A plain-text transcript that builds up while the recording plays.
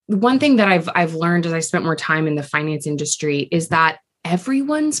one thing that I've learned as I spent more time in the finance industry is that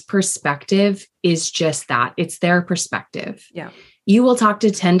everyone's perspective is just that. It's their perspective. Yeah. You will talk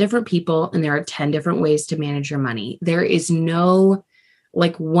to 10 different people and there are 10 different ways to manage your money. There is no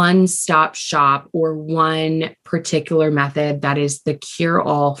like one-stop shop or one particular method that is the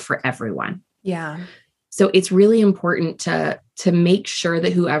cure-all for everyone. Yeah. So it's really important to make sure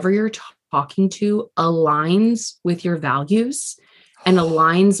that whoever you're talking to aligns with your values and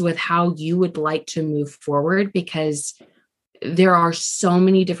aligns with how you would like to move forward, because there are so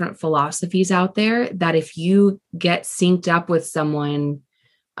many different philosophies out there that if you get synced up with someone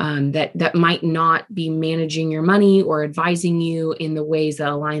that might not be managing your money or advising you in the ways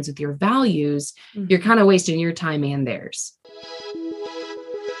that aligns with your values, you're kind of wasting your time and theirs.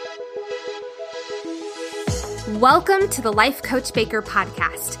 Welcome to the Life Coach Baker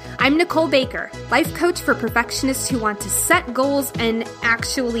podcast. I'm Nicole Baker, life coach for perfectionists who want to set goals and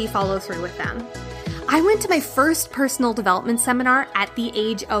actually follow through with them. I went to my first personal development seminar at the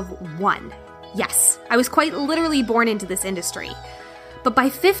age of 1. Yes, I was quite literally born into this industry. But by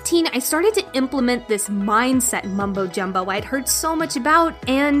 15, I started to implement this mindset mumbo jumbo I'd heard so much about,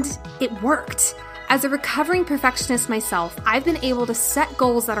 and it worked. As a recovering perfectionist myself, I've been able to set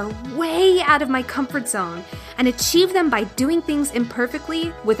goals that are way out of my comfort zone and achieve them by doing things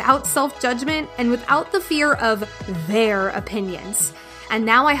imperfectly, without self-judgment, and without the fear of their opinions. And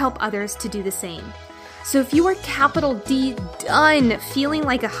now I help others to do the same. So if you are capital D done feeling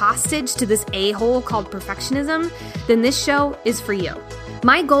like a hostage to this a-hole called perfectionism, then this show is for you.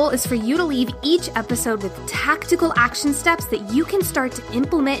 My goal is for you to leave each episode with tactical action steps that you can start to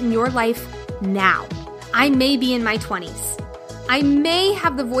implement in your life now. I may be in my 20s. I may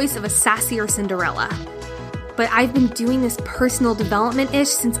have the voice of a sassier Cinderella, but I've been doing this personal development-ish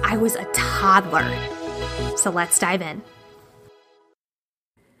since I was a toddler. So let's dive in.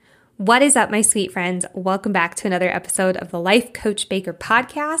 What is up, my sweet friends? Welcome back to another episode of the Life Coach Baker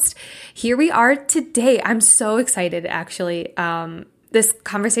podcast. Here we are today. I'm so excited, actually. This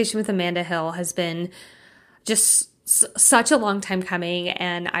conversation with Amanda Hill has been just such a long time coming,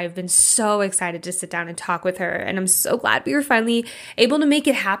 and I've been so excited to sit down and talk with her, and I'm so glad we were finally able to make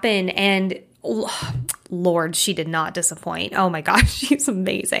it happen. And Lord, she did not disappoint. Oh my gosh, she's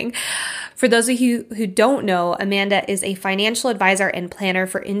amazing. For those of you who don't know, Amanda is a financial advisor and planner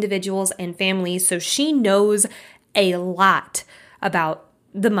for individuals and families, so she knows a lot about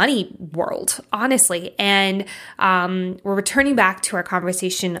the money world, honestly. And we're returning back to our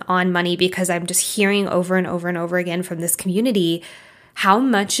conversation on money because I'm just hearing over and over and over again from this community how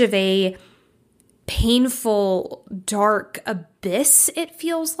much of a painful, dark abyss it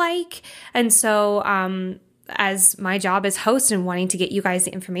feels like. And so as my job as host and wanting to get you guys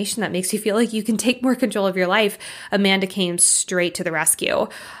the information that makes you feel like you can take more control of your life, Amanda came straight to the rescue.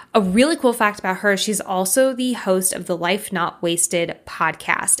 A really cool fact about her, she's also the host of the Life Not Wasted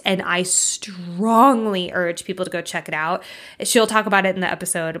podcast, and I strongly urge people to go check it out. She'll talk about it in the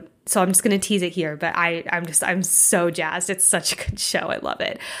episode, so I'm just going to tease it here, but I'm so jazzed. It's such a good show. I love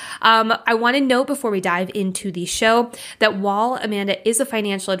it. I want to note before we dive into the show that while Amanda is a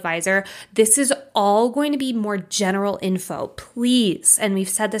financial advisor, this is all going to be more general info, please. And we've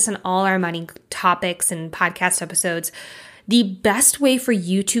said this in all our money topics and podcast episodes. The best way for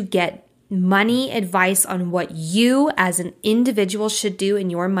you to get money advice on what you as an individual should do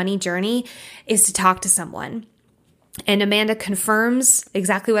in your money journey is to talk to someone. And Amanda confirms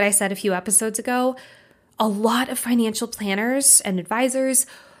exactly what I said a few episodes ago. A lot of financial planners and advisors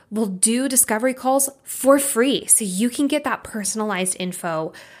will do discovery calls for free, so you can get that personalized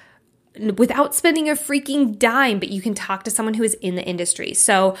info without spending a freaking dime, but you can talk to someone who is in the industry.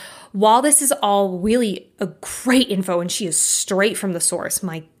 So while this is all really a great info and she is straight from the source,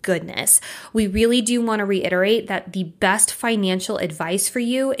 my goodness, we really do want to reiterate that the best financial advice for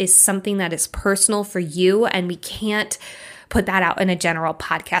you is something that is personal for you, and we can't put that out in a general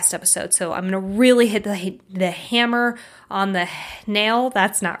podcast episode. So I'm going to really hit the hammer on the nail.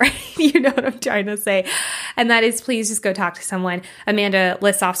 That's not right. You know what I'm trying to say. And that is, please just go talk to someone. Amanda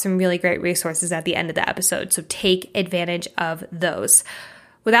lists off some really great resources at the end of the episode, so take advantage of those.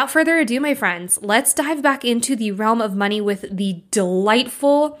 Without further ado, my friends, let's dive back into the realm of money with the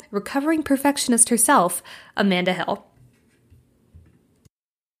delightful, recovering perfectionist herself, Amanda Hill.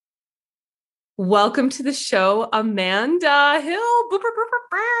 Welcome to the show, Amanda Hill.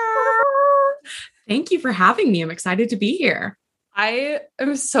 Thank you for having me. I'm excited to be here. I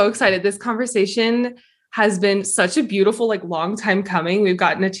am so excited. This conversation has been such a beautiful, long time coming. We've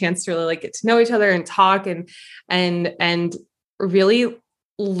gotten a chance to really get to know each other and talk and really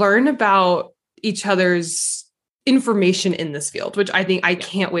learn about each other's information in this field, which I think I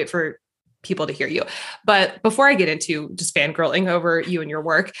can't wait for people to hear you. But before I get into just fangirling over you and your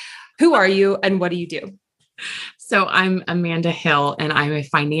work, who are you and what do you do? So I'm Amanda Hill, and I'm a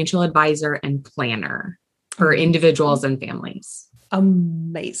financial advisor and planner for individuals and families.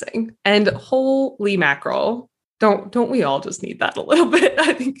 Amazing. And holy mackerel. Don't we all just need that a little bit?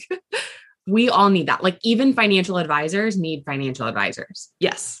 I think we all need that. Like even financial advisors need financial advisors.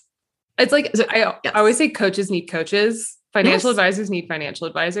 Yes. It's like, I always say coaches need coaches. Financial advisors need financial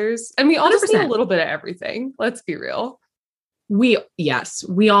advisors. And we all 100%. Just need a little bit of everything. Let's be real. We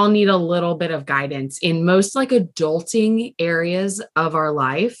all need a little bit of guidance in most like adulting areas of our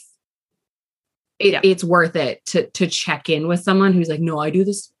life. It's worth it to check in with someone who's like, no, I do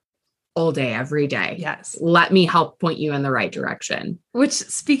this all day, every day. Yes. Let me help point you in the right direction. Which,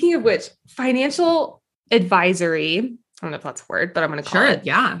 speaking of which, financial advisory, I don't know if that's a word, but I'm going to call it.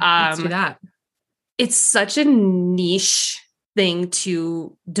 Yeah. Let's do that. It's such a niche thing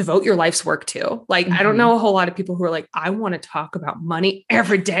to devote your life's work to. Like, I don't know a whole lot of people who are like, I want to talk about money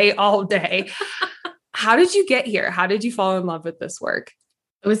every day, all day. How did you get here? How did you fall in love with this work?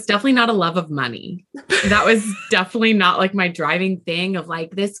 It was definitely not a love of money. That was definitely not like my driving thing of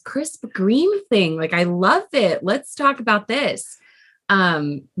like this crisp green thing. Like, I love it. Let's talk about this.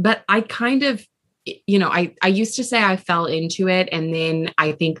 But I kind of, I used to say I fell into it. And then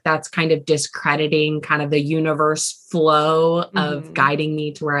I think that's kind of discrediting kind of the universe flow of guiding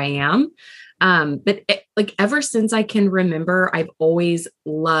me to where I am. But ever since I can remember, I've always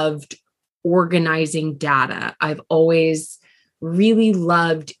loved organizing data. I've always really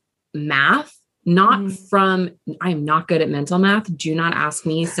loved math, I'm not good at mental math. Do not ask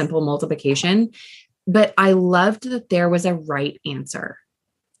me simple multiplication, but I loved that there was a right answer.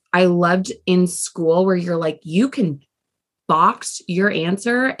 I loved in school where you're like, you can box your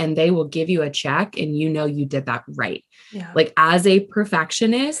answer and they will give you a check and you did that right. Yeah. Like as a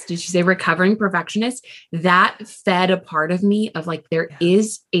perfectionist, did you say recovering perfectionist? That fed a part of me of like, there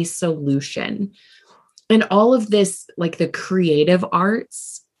is a solution. And all of this, like the creative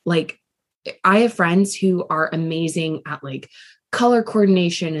arts, like I have friends who are amazing at like color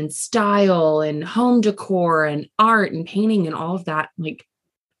coordination and style and home decor and art and painting and all of that. Like,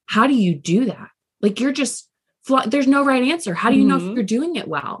 how do you do that? Like, you're just, there's no right answer. How do you know if you're doing it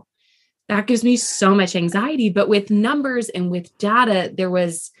well? That gives me so much anxiety. But with numbers and with data, there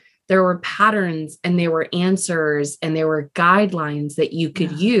were patterns and there were answers and there were guidelines that you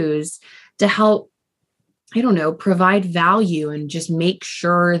could use to help, provide value and just make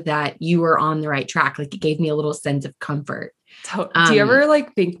sure that you were on the right track. Like, it gave me a little sense of comfort. Do you ever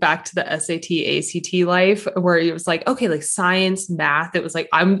like think back to the SAT, ACT life where it was like, okay, like science, math, it was like,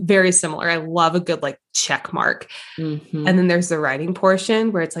 I'm very similar. I love a good like check mark. And then there's the writing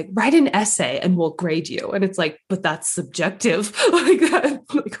portion where it's like, write an essay and we'll grade you. And it's like, but that's subjective. Like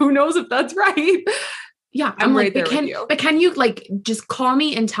who knows if that's right? Yeah. I'm like, right there with you. But can you like just call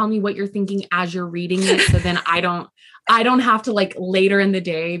me and tell me what you're thinking as you're reading it? So then I don't have to like later in the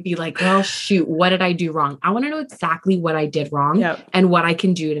day be like, well, shoot, what did I do wrong? I want to know exactly what I did wrong and what I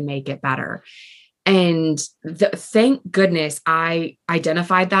can do to make it better. And thank goodness I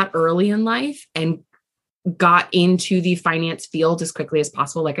identified that early in life and got into the finance field as quickly as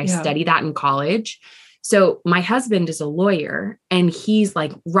possible. Like I studied that in college. So my husband is a lawyer and he's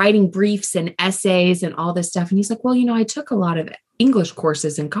like writing briefs and essays and all this stuff. And he's like, well, I took a lot of English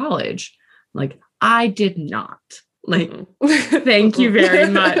courses in college. Like, I did not. Like, thank you very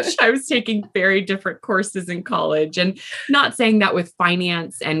much. I was taking very different courses in college, and not saying that with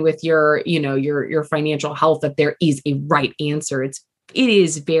finance and with your financial health, that there is a right answer. It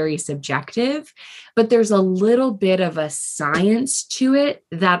is very subjective, but there's a little bit of a science to it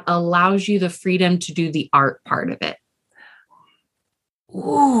that allows you the freedom to do the art part of it.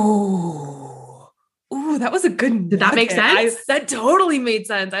 Ooh, that was a good. Did that make sense? That totally made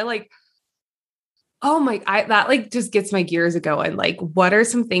sense. That like just gets my gears going. Like, what are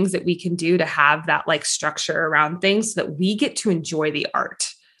some things that we can do to have that like structure around things so that we get to enjoy the art?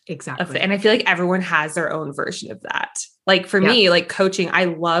 Exactly. And I feel like everyone has their own version of that. Like for me, like coaching, I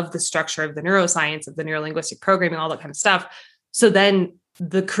love the structure of the neuroscience, of the neurolinguistic programming, all that kind of stuff. So then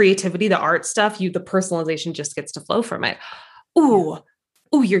the creativity, the art stuff, the personalization just gets to flow from it.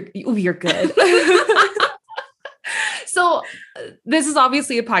 You're good. So this is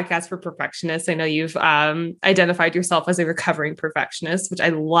obviously a podcast for perfectionists. I know you've identified yourself as a recovering perfectionist, which I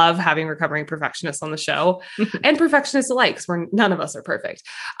love having recovering perfectionists on the show and perfectionists alike, because none of us are perfect.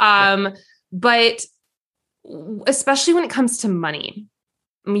 But especially when it comes to money,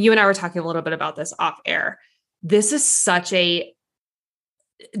 I mean, you and I were talking a little bit about this off air. This is such a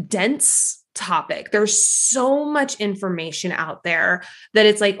dense topic. There's so much information out there that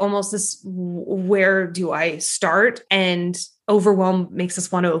it's like almost this, where do I start? And overwhelm makes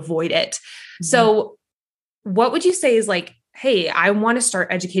us want to avoid it. Mm-hmm. So what would you say is like, hey, I want to start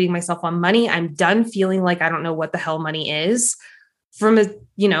educating myself on money. I'm done feeling like I don't know what the hell money is. From a,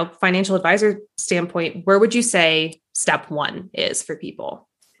 financial advisor standpoint, where would you say step one is for people?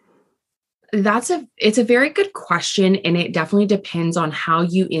 It's a very good question. And it definitely depends on how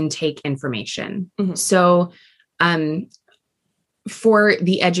you intake information. Mm-hmm. So, for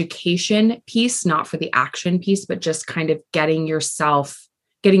the education piece, not for the action piece, but just kind of getting your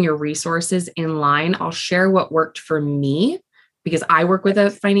resources in line, I'll share what worked for me because I work with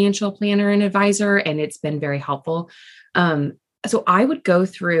a financial planner and advisor, and it's been very helpful. So I would go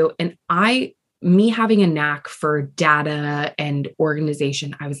through, and me having a knack for data and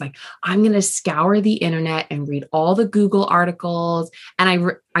organization, I was like, I'm going to scour the internet and read all the Google articles.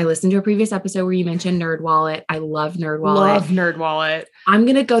 And I listened to a previous episode where you mentioned NerdWallet. I love NerdWallet. Love NerdWallet. I'm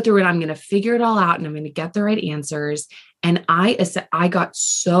going to go through it. I'm going to figure it all out, and I'm going to get the right answers. And I got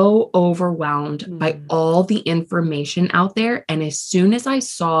so overwhelmed by all the information out there. And as soon as I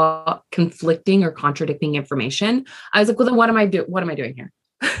saw conflicting or contradicting information, I was like, well, then what am I doing here?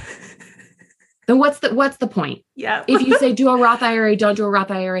 Then what's the point? Yeah. If you say do a Roth IRA, don't do a Roth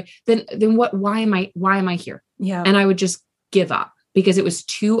IRA, then why am I here? Yeah. And I would just give up because it was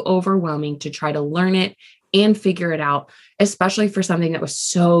too overwhelming to try to learn it and figure it out, especially for something that was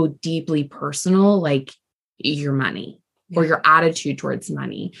so deeply personal, like your money or your attitude towards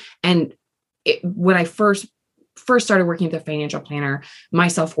money. And when I first started working with a financial planner, my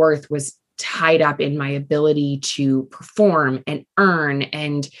self-worth was tied up in my ability to perform and earn.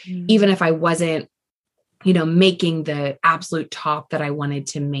 And even if I wasn't, making the absolute top that I wanted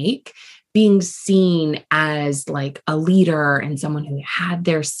to make, being seen as like a leader and someone who had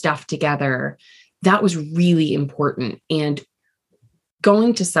their stuff together, that was really important. And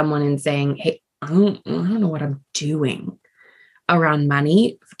going to someone and saying, hey, I don't know what I'm doing around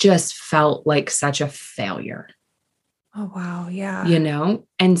money just felt like such a failure. Oh, wow. Yeah.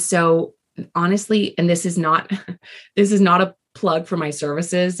 And so honestly, and this is not a plug for my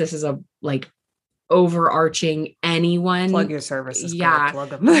services. This is a like overarching anyone. Plug your services. Yeah. Plug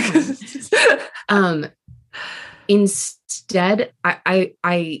them. Instead,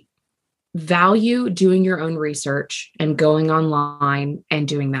 I value doing your own research and going online and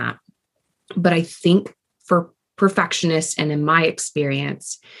doing that. But I think for perfectionists, and in my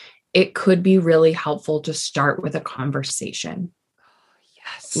experience, it could be really helpful to start with a conversation.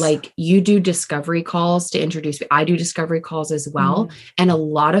 Yes. Like you do discovery calls to introduce me. I do discovery calls as well. And a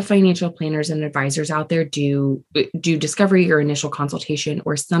lot of financial planners and advisors out there do discovery or initial consultation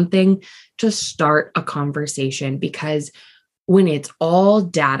or something to start a conversation, because when it's all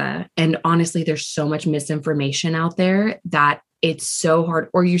data, and honestly, there's so much misinformation out there that it's so hard,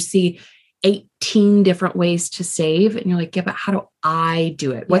 or you see 18 different ways to save. And you're like, yeah, but how do I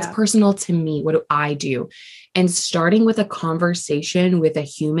do it? What's personal to me? What do I do? And starting with a conversation with a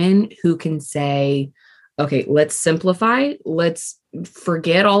human who can say, okay, let's simplify. Let's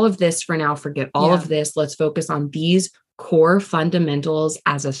forget all of this for now. Forget all of this. Let's focus on these core fundamentals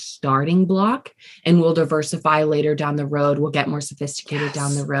as a starting block, and we'll diversify later down the road. We'll get more sophisticated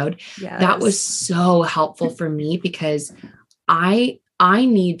down the road. That was so helpful for me because I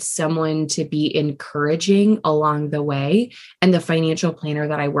need someone to be encouraging along the way. And the financial planner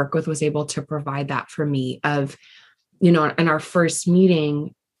that I work with was able to provide that for me of, in our first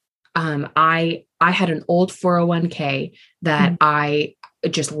meeting, I had an old 401k that I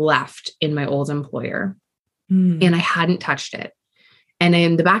just left in my old employer and I hadn't touched it. And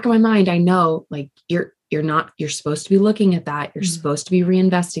in the back of my mind, I know like you're supposed to be looking at that. You're supposed to be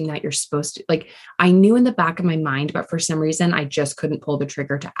reinvesting that. You're supposed to, like, I knew in the back of my mind, but for some reason I just couldn't pull the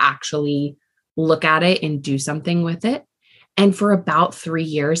trigger to actually look at it and do something with it. And for about 3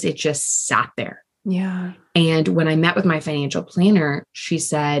 years, it just sat there. Yeah. And when I met with my financial planner, she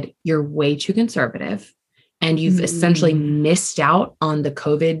said, you're way too conservative and you've essentially missed out on the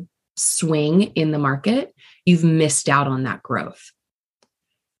COVID swing in the market. You've missed out on that growth.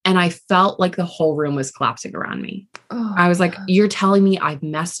 And I felt like the whole room was collapsing around me. Oh, I was like, you're telling me I've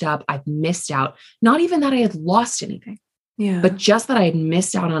messed up. I've missed out. Not even that I had lost anything, but just that I had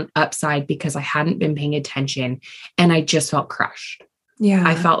missed out on upside because I hadn't been paying attention. And I just felt crushed. Yeah.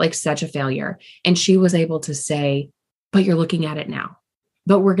 I felt like such a failure. And she was able to say, but you're looking at it now,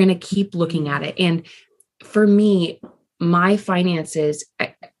 but we're going to keep looking at it. And for me, my finances,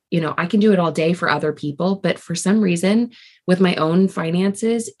 I can do it all day for other people, but for some reason with my own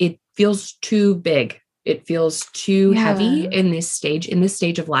finances, it feels too big. It feels too heavy in this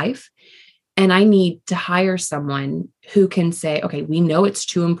stage of life. And I need to hire someone who can say, okay, we know it's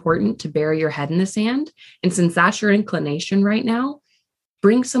too important to bury your head in the sand. And since that's your inclination right now,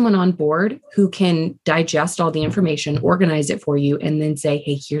 bring someone on board who can digest all the information, organize it for you, and then say,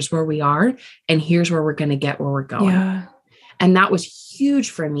 hey, here's where we are, and here's where we're going to get where we're going. Yeah. And that was huge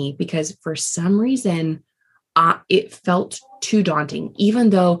for me because for some reason, it felt too daunting.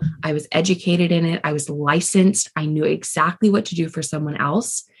 Even though I was educated in it, I was licensed, I knew exactly what to do for someone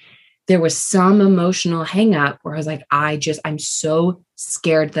else. There was some emotional hang up where I was like, I'm so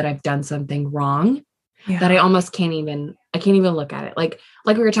scared that I've done something wrong that I almost can't even look at it. Like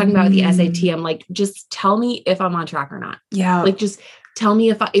we were talking about with the SAT, I'm like, just tell me if I'm on track or not. Yeah. Like, just tell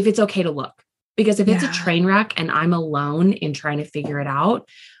me if it's okay to look, because if it's a train wreck and I'm alone in trying to figure it out,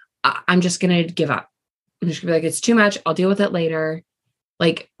 I'm just going to give up. I'm just gonna be like, it's too much. I'll deal with it later.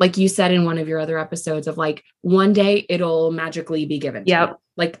 Like you said in one of your other episodes of like, one day it'll magically be given to me.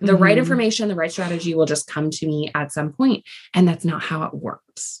 Like the right information, the right strategy will just come to me at some point. And that's not how it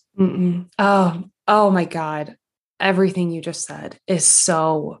works. Oh my God. Everything you just said is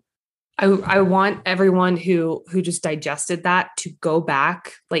so, I want everyone who just digested that to go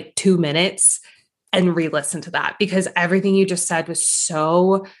back like 2 minutes and re-listen to that, because everything you just said was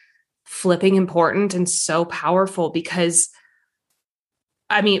so flipping important and so powerful. Because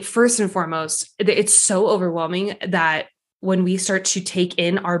I mean, first and foremost, it's so overwhelming that when we start to take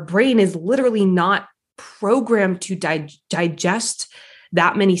in, our brain is literally not programmed to digest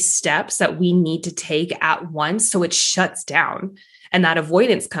that many steps that we need to take at once. So it shuts down, and that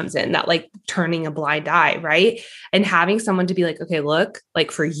avoidance comes in, that like turning a blind eye, right? And having someone to be like, okay, look,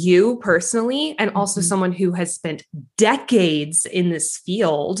 like for you personally, and also someone who has spent decades in this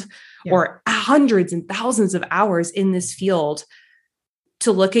field or hundreds and thousands of hours in this field,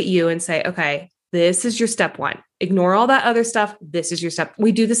 to look at you and say, okay, this is your step one. Ignore all that other stuff. This is your step.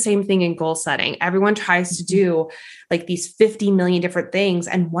 We do the same thing in goal setting. Everyone tries to do like these 50 million different things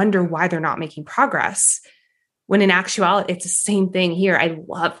and wonder why they're not making progress. When in actuality, it's the same thing here. I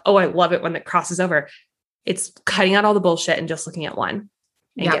love it when it crosses over. It's cutting out all the bullshit and just looking at one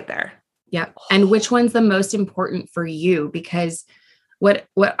and get there. Yeah. And which one's the most important for you? Because what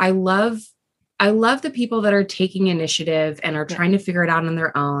I love the people that are taking initiative and are trying to figure it out on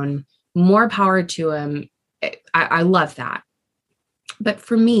their own. More power to them. I love that. But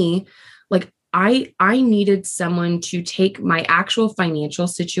for me, like I needed someone to take my actual financial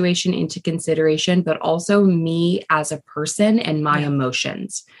situation into consideration, but also me as a person and my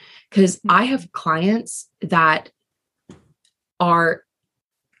emotions. Because I have clients that are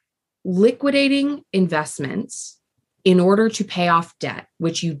liquidating investments in order to pay off debt,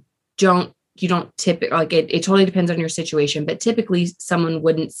 which you don't typically, like it totally depends on your situation, but typically someone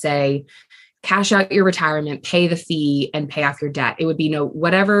wouldn't say, cash out your retirement, pay the fee and pay off your debt. It would be no,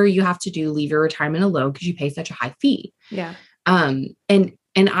 whatever you have to do, leave your retirement alone because you pay such a high fee. Yeah. And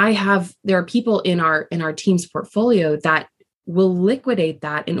there are people in our team's portfolio that will liquidate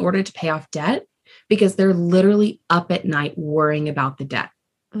that in order to pay off debt because they're literally up at night worrying about the debt.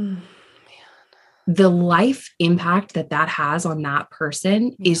 The life impact that has on that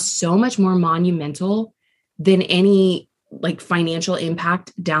person is so much more monumental than any like financial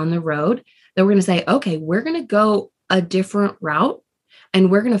impact down the road, that we're going to say, okay, we're going to go a different route and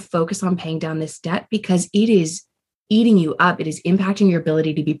we're going to focus on paying down this debt because it is eating you up. It is impacting your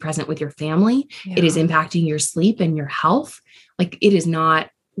ability to be present with your family. It is impacting your sleep and your health. Like it is not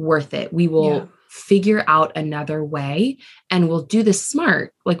worth it. We will figure out another way and we'll do this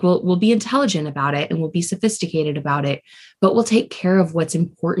smart. Like we'll be intelligent about it and we'll be sophisticated about it, but we'll take care of what's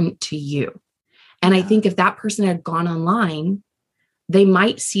important to you. And I think if that person had gone online, they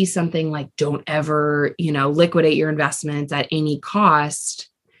might see something like, don't ever, liquidate your investments at any cost.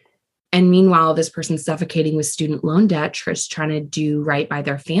 And meanwhile, this person's suffocating with student loan debt, just trying to do right by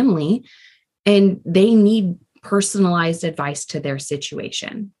their family. And they need personalized advice to their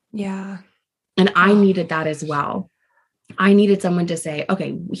situation. Yeah. And I needed that as well. I needed someone to say,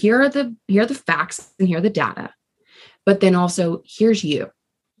 okay, here are the facts and here are the data, but then also here's you.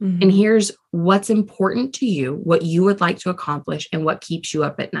 And here's what's important to you, what you would like to accomplish and what keeps you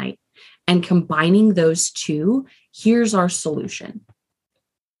up at night. And combining those two, here's our solution.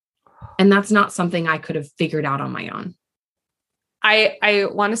 And that's not something I could have figured out on my own. I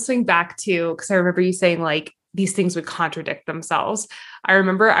want to swing back to, because I remember you saying like these things would contradict themselves. I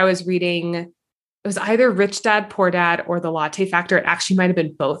remember I was reading, it was either Rich Dad, Poor Dad or The Latte Factor. It actually might've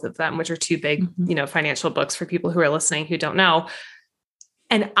been both of them, which are two big, financial books for people who are listening who don't know.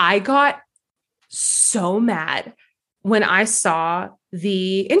 And I got so mad when I saw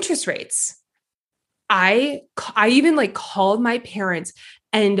the interest rates. I even like called my parents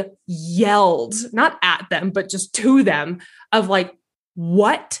and yelled, not at them, but just to them of like,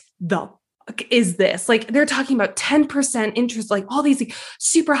 what the fuck is this? Like they're talking about 10% interest, like all these like,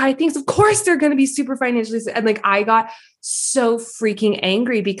 super high things. Of course they're going to be super financially. And like, I got so freaking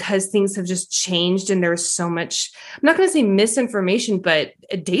angry because things have just changed. And there was so much, I'm not going to say misinformation, but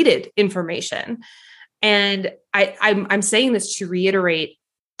dated information. And I'm saying this to reiterate,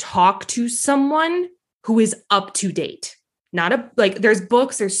 talk to someone who is up to date. There's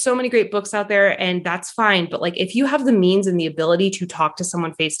books, there's so many great books out there and that's fine. But like, if you have the means and the ability to talk to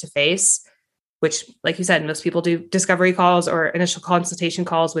someone face to face, which like you said, most people do discovery calls or initial consultation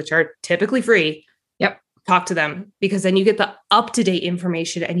calls, which are typically free. Yep. Talk to them because then you get the up-to-date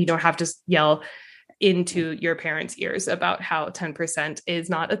information and you don't have to yell into your parents' ears about how 10% is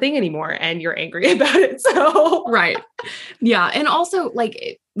not a thing anymore and you're angry about it. So, right. Yeah. And also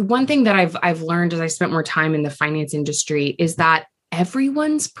like one thing that I've learned as I spent more time in the finance industry is that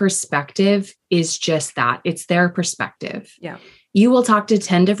everyone's perspective is just that. It's their perspective. Yeah. You will talk to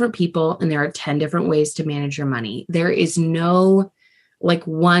 10 different people and there are 10 different ways to manage your money. There is no like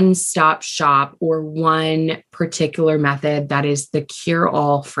one-stop shop or one particular method that is the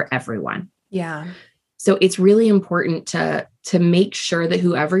cure-all for everyone. Yeah. So it's really important to make sure that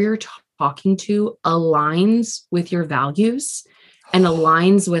whoever you're talking to aligns with your values and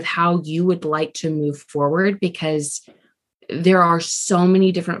aligns with how you would like to move forward, because there are so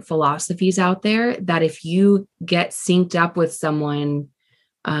many different philosophies out there that if you get synced up with someone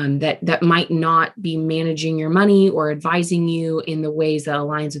that might not be managing your money or advising you in the ways that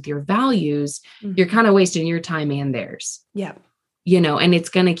aligns with your values, you're kind of wasting your time and theirs. Yeah. And it's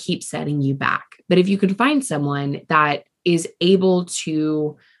going to keep setting you back. But if you can find someone that is able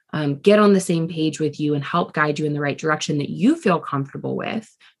to get on the same page with you and help guide you in the right direction that you feel comfortable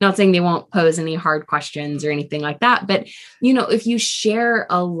with, not saying they won't pose any hard questions or anything like that, but if you share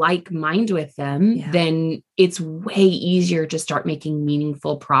a like mind with them, then it's way easier to start making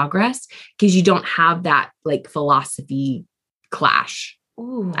meaningful progress because you don't have that like philosophy clash.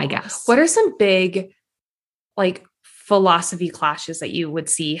 Ooh. I guess. What are some big like philosophy clashes that you would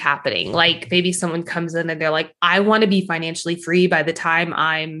see happening? Like maybe someone comes in and they're like, I want to be financially free by the time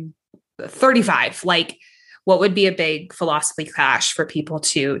I'm 35. Like what would be a big philosophy clash for people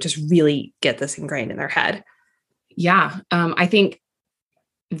to just really get this ingrained in their head? Yeah. I think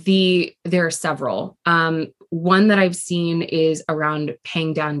there are several. One that I've seen is around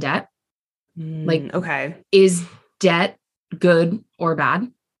paying down debt. Okay. Is debt good or bad?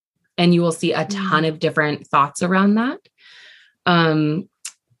 And you will see a ton of different thoughts around that.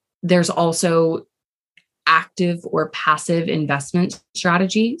 There's also active or passive investment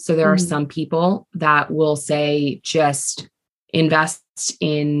strategy. So there are some people that will say, just invest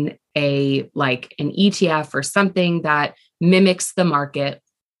in an ETF or something that mimics the market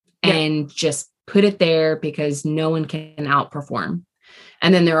and just put it there because no one can outperform.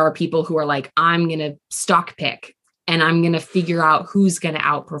 And then there are people who are like, I'm going to stock pick and I'm going to figure out who's going to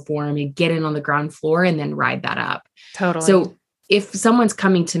outperform and get in on the ground floor and then ride that up. Totally. So if someone's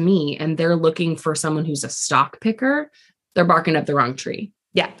coming to me and they're looking for someone who's a stock picker, they're barking up the wrong tree.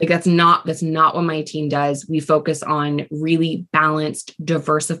 Yeah. Like that's not what my team does. We focus on really balanced,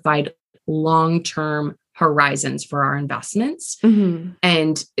 diversified, long-term horizons for our investments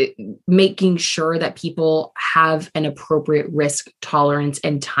and making sure that people have an appropriate risk tolerance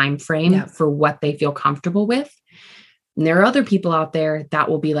and time frame for what they feel comfortable with. And there are other people out there that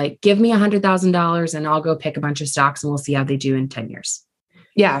will be like, give me $100,000 and I'll go pick a bunch of stocks and we'll see how they do in 10 years.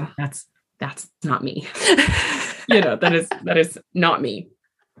 Yeah. That's not me. That is not me.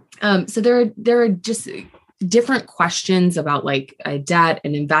 So there are just different questions about like debt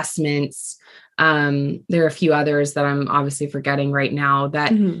and investments. There are a few others that I'm obviously forgetting right now that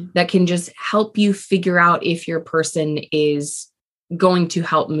can just help you figure out if your person is going to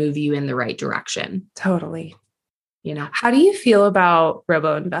help move you in the right direction. Totally. How do you feel about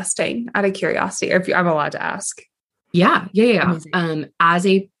robo investing out of curiosity, or if I'm allowed to ask? Yeah. As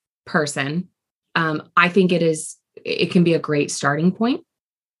a person, I think it can be a great starting point,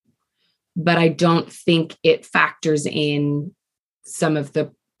 but I don't think it factors in some of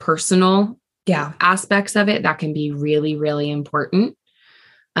the personal aspects of it that can be really, really important.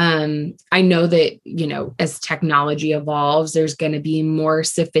 I know that, as technology evolves, there's going to be more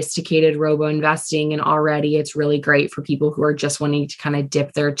sophisticated robo investing, and already it's really great for people who are just wanting to kind of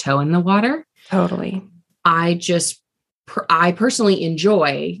dip their toe in the water. Totally. I personally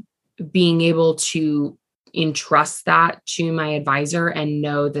enjoy being able to entrust that to my advisor and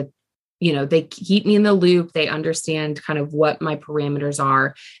know that they keep me in the loop. They understand kind of what my parameters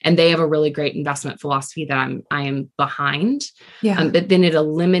are, and they have a really great investment philosophy that I am behind. Yeah. But then it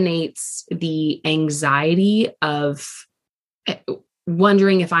eliminates the anxiety of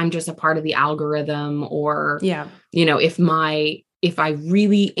wondering if I'm just a part of the algorithm, or, if I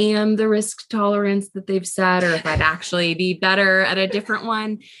really am the risk tolerance that they've said, or if I'd actually be better at a different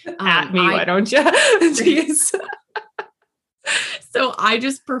one. At me, why don't you? Jeez. So I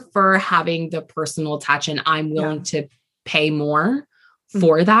just prefer having the personal touch, and I'm willing to pay more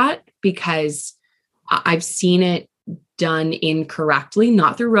for that, because I've seen it done incorrectly,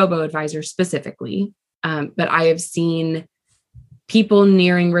 not through robo-advisors specifically, but I have seen people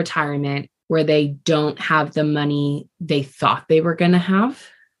nearing retirement where they don't have the money they thought they were going to have.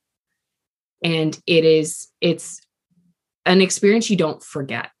 And it's an experience you don't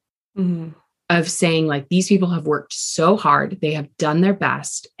forget. Mm-hmm. Of saying, like, these people have worked so hard, they have done their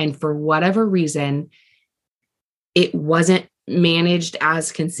best, and for whatever reason, it wasn't managed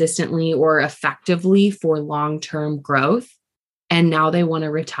as consistently or effectively for long-term growth. And now they want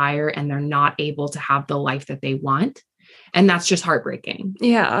to retire and they're not able to have the life that they want. And that's just heartbreaking.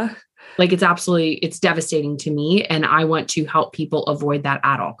 Yeah. Like, it's devastating to me. And I want to help people avoid that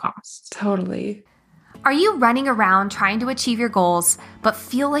at all costs. Totally. Are you running around trying to achieve your goals, but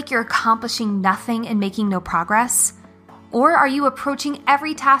feel like you're accomplishing nothing and making no progress? Or are you approaching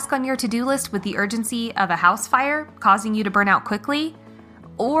every task on your to-do list with the urgency of a house fire, causing you to burn out quickly?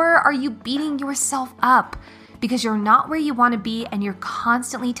 Or are you beating yourself up because you're not where you want to be and you're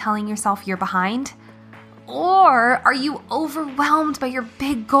constantly telling yourself you're behind? Or are you overwhelmed by your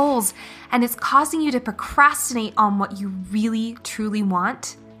big goals and it's causing you to procrastinate on what you really, truly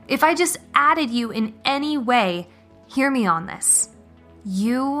want? If I just added you in any way, hear me on this.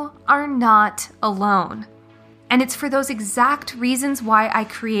 You are not alone. And it's for those exact reasons why I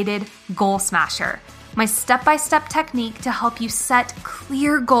created Goal Smasher, my step-by-step technique to help you set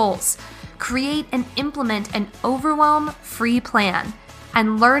clear goals, create and implement an overwhelm-free plan,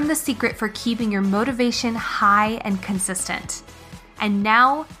 and learn the secret for keeping your motivation high and consistent. And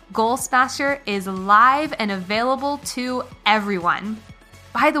now, Goal Smasher is live and available to everyone.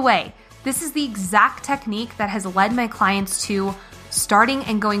 By the way, this is the exact technique that has led my clients to starting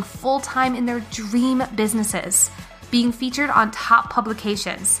and going full-time in their dream businesses, being featured on top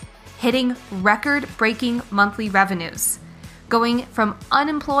publications, hitting record-breaking monthly revenues, going from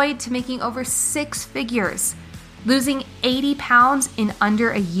unemployed to making over 6 figures, losing 80 pounds in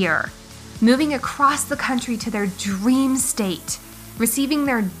under a year, moving across the country to their dream state, receiving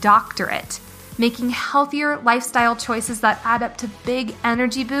their doctorate, making healthier lifestyle choices that add up to big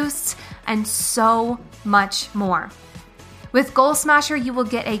energy boosts, and so much more. With Goal Smasher, you will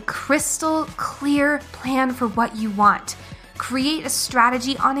get a crystal clear plan for what you want, create a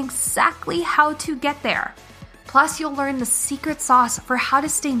strategy on exactly how to get there. Plus, you'll learn the secret sauce for how to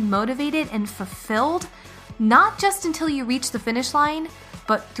stay motivated and fulfilled, not just until you reach the finish line,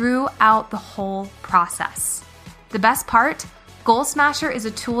 but throughout the whole process. The best part? Goal Smasher is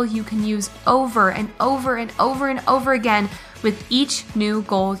a tool you can use over and over and over and over again with each new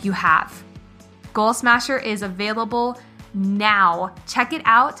goal you have. Goal Smasher is available now. Check it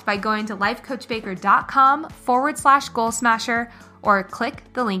out by going to lifecoachbaker.com/Goal Smasher or click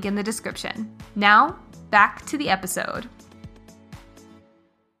the link in the description. Now, back to the episode.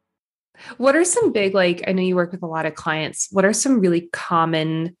 What are some big, I know you work with a lot of clients. What are some really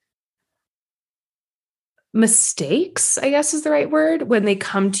common mistakes, I guess is the right word, when they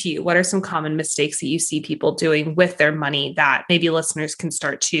come to you? What are some common mistakes that you see people doing with their money that maybe listeners can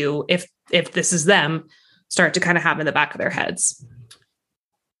start to, if this is them, start to kind of have in the back of their heads?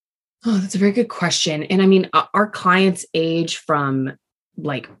 Oh, that's a very good question. And I mean, our clients age from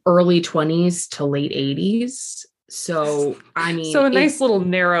early 20s to late 80s. So, I mean, so a nice little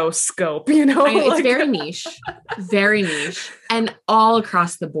narrow scope, it's very niche, and all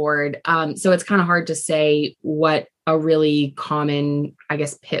across the board. So it's kind of hard to say what a really common, I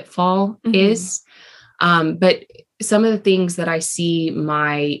guess, pitfall is. But some of the things that I see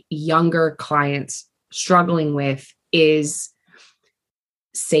my younger clients struggling with is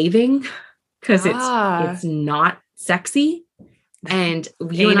saving, because it's not sexy. And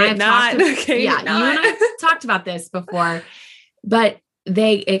you and I have talked about this before, but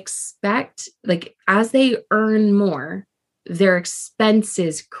they expect, as they earn more, their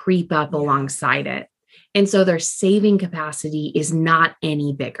expenses creep up alongside it. And so their saving capacity is not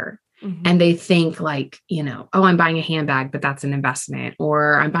any bigger. And they think oh, I'm buying a handbag, but that's an investment,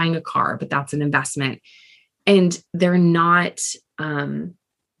 or I'm buying a car, but that's an investment. And they're not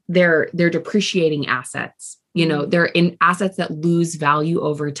they're depreciating assets. They're in assets that lose value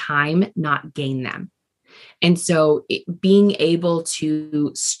over time, not gain them. And so being able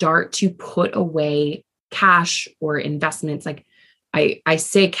to start to put away cash or investments, like I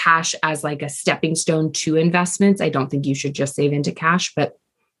say cash as like a stepping stone to investments. I don't think you should just save into cash, but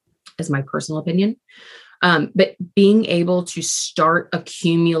as my personal opinion. But being able to start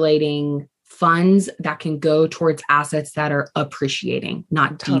accumulating funds that can go towards assets that are appreciating,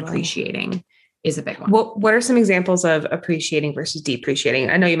 not depreciating, is a big one. What are some examples of appreciating versus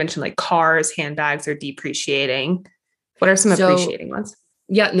depreciating? I know you mentioned like cars, handbags are depreciating. What are some appreciating ones?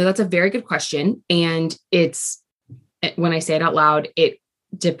 Yeah, no, that's a very good question. And it's, when I say it out loud, it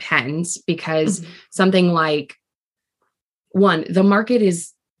depends, because something like, one, the market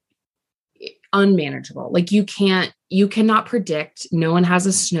is unmanageable. Like you cannot predict, no one has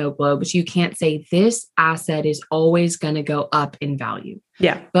a snow globe, but you can't say this asset is always going to go up in value.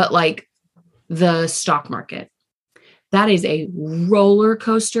 Yeah. But like the stock market, that is a roller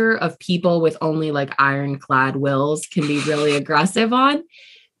coaster of people with only like ironclad wills can be really aggressive on.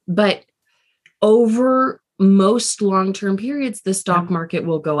 But over most long-term periods, the stock market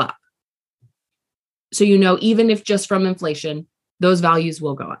will go up. So, even if just from inflation, those values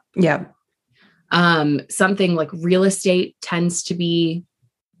will go up. Yeah. Something like real estate tends to be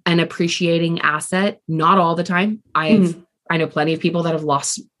an appreciating asset, not all the time. I know plenty of people that have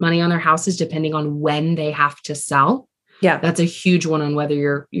lost money on their houses depending on when they have to sell. Yeah. That's a huge one on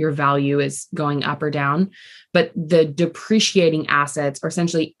whether your value is going up or down. But the depreciating assets are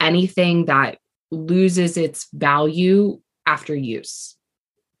essentially anything that loses its value after use.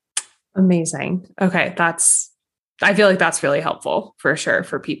 Amazing. Okay. I feel like that's really helpful for sure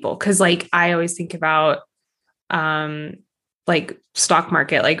for people. Cause like, I always think about, like stock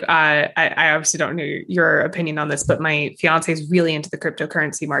market, like, I obviously don't know your opinion on this, but my fiance is really into the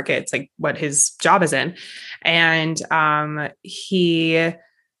cryptocurrency market. It's like what his job is in. And, he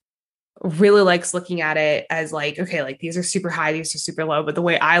really likes looking at it as like, okay, like these are super high, these are super low. But the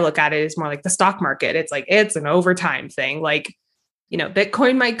way I look at it is more like the stock market. It's like, it's an overtime thing. Like,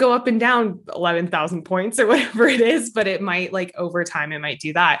 Bitcoin might go up and down 11,000 points or whatever it is, but it might like over time, it might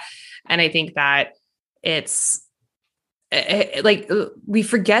do that. And I think that it's like, we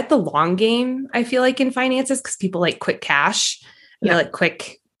forget the long game, I feel like in finances, because people like quick cash and they like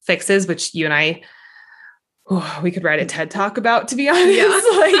quick fixes, which you and I, we could write a TED talk about, to be honest.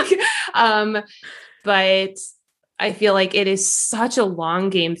 But I feel like it is such a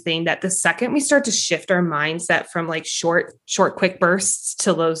long game thing that the second we start to shift our mindset from like short, quick bursts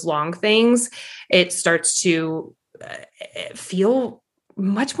to those long things, it starts to feel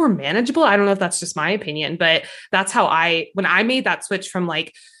much more manageable. I don't know if that's just my opinion, but that's how when I made that switch from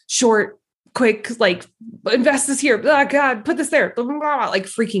like short, quick, like invest this here, oh God, put this there, blah, blah, blah, like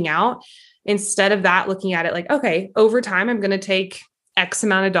freaking out. Instead of that, looking at it like, okay, over time, I'm going to take X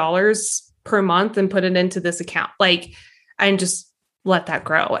amount of dollars per month and put it into this account, like, and just let that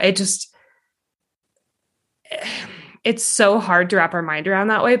grow. It's so hard to wrap our mind around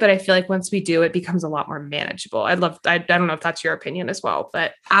that way, but I feel like once we do, it becomes a lot more manageable. I don't know if that's your opinion as well,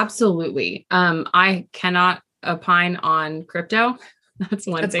 but absolutely. I cannot opine on crypto. That's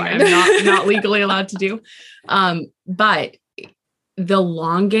one thing fine. I'm not legally allowed to do. But the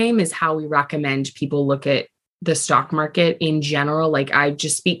long game is how we recommend people look at the stock market in general. Like I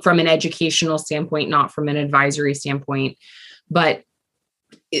just speak from an educational standpoint, not from an advisory standpoint, but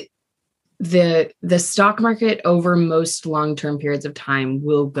the stock market over most long-term periods of time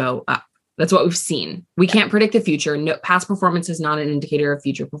will go up. That's what we've seen. We can't predict the future. No, past performance is not an indicator of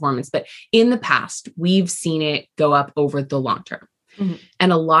future performance, but in the past, we've seen it go up over the long term. Mm-hmm.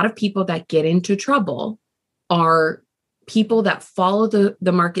 And a lot of people that get into trouble are people that follow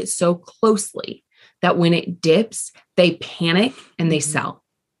the market so closely that when it dips, they panic and they sell.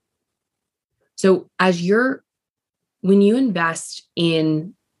 So when you invest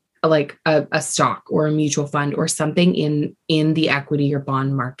in like a stock or a mutual fund or something in the equity or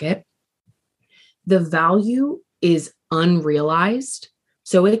bond market, the value is unrealized.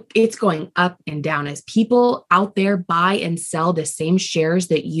 So it's going up and down. As people out there buy and sell the same shares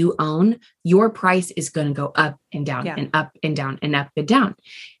that you own, your price is going to go up and down and up and down and up and down.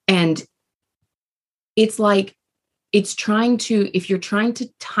 And it's like, if you're trying to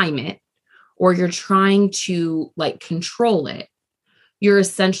time it or you're trying to like control it, you're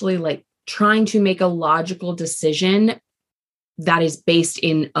essentially like trying to make a logical decision that is based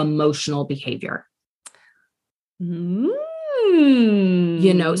in emotional behavior.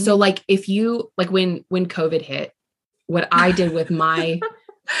 So like if you, like when COVID hit, what I did with my,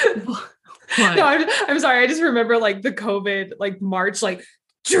 no, I'm sorry. I just remember like the COVID, like March, like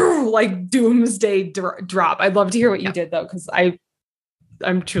like doomsday drop. I'd love to hear what you did though, because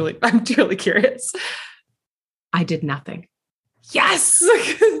I'm truly curious. I did nothing. Yes.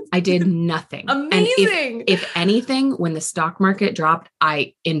 I did nothing. Amazing. And if anything, when the stock market dropped,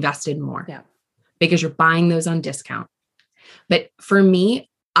 I invested more. Yeah. Because you're buying those on discount. But for me,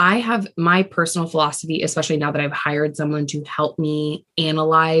 I have my personal philosophy, especially now that I've hired someone to help me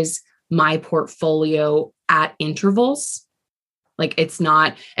analyze my portfolio at intervals. Like it's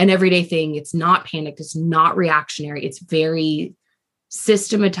not an everyday thing. It's not panicked. It's not reactionary. It's very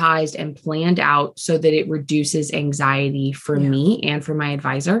systematized and planned out so that it reduces anxiety for me and for my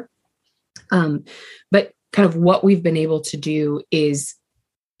advisor. But kind of what we've been able to do is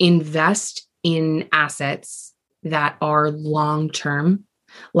invest in assets that are long-term.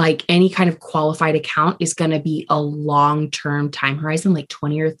 Like any kind of qualified account is going to be a long-term time horizon, like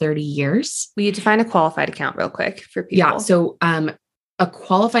 20 or 30 years. Will you define a qualified account real quick for people? Yeah. So a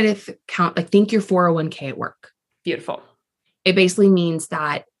qualified account, like think your 401k at work. Beautiful. It basically means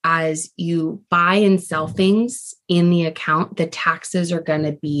that as you buy and sell things in the account, the taxes are going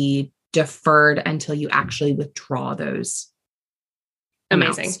to be deferred until you actually withdraw those.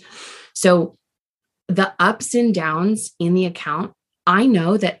 Amazing. Amounts. So the ups and downs in the account, I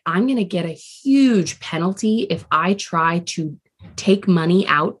know that I'm going to get a huge penalty if I try to take money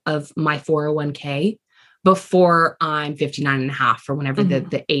out of my 401k before I'm 59 and a half or whenever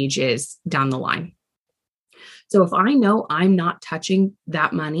the age is down the line. So if I know I'm not touching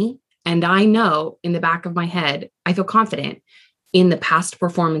that money, and I know in the back of my head, I feel confident in the past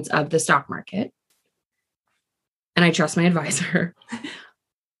performance of the stock market, and I trust my advisor,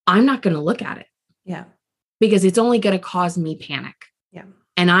 I'm not going to look at it. Yeah. Because it's only going to cause me panic. Yeah.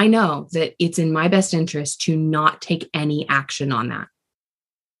 And I know that it's in my best interest to not take any action on that.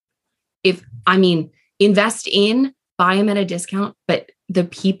 Invest in, buy them at a discount, but the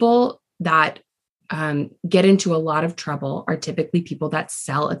people that get into a lot of trouble are typically people that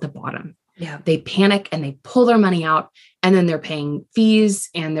sell at the bottom. Yeah. They panic and they pull their money out, and then they're paying fees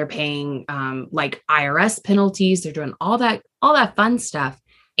and they're paying like IRS penalties. They're doing all that fun stuff.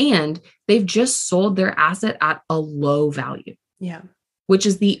 And they've just sold their asset at a low value. Yeah. Which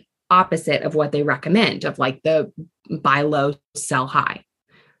is the opposite of what they recommend of like the buy low, sell high.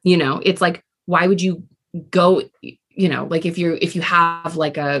 It's like, why would you go, like if you have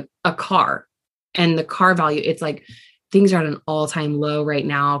like a car and the car value, it's like things are at an all-time low right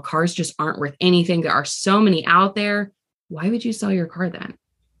now. Cars just aren't worth anything. There are so many out there. Why would you sell your car then?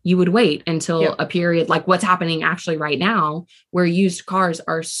 You would wait until a period like what's happening actually right now, where used cars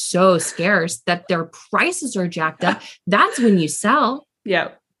are so scarce that their prices are jacked up. That's when you sell. Yeah.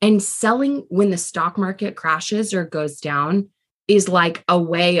 And selling when the stock market crashes or goes down is like a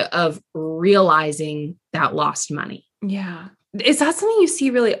way of realizing that lost money. Yeah. Is that something you see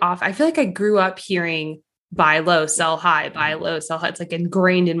really often? I feel like I grew up hearing buy low, sell high, buy low, sell high. It's like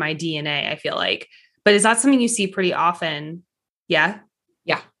ingrained in my DNA, I feel like. But is that something you see pretty often? Yeah.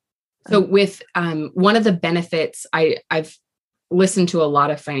 Yeah. So with one of the benefits, I've listened to a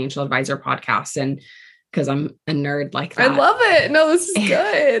lot of financial advisor podcasts, and because I'm a nerd like that. I love it. No, this is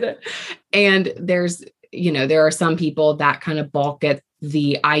good. And there are some people that kind of balk at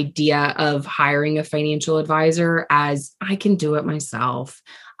the idea of hiring a financial advisor as I can do it myself.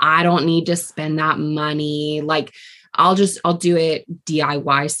 I don't need to spend that money. Like I'll do it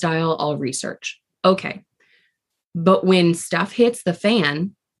DIY style. I'll research. Okay. But when stuff hits the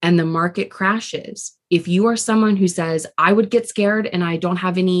fan and the market crashes, if you are someone who says, I would get scared and I don't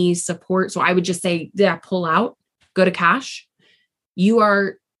have any support, so I would just say, pull out, go to cash, you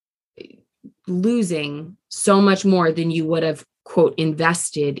are losing so much more than you would have, quote,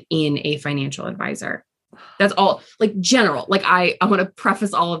 invested in a financial advisor. That's all like general. Like I want to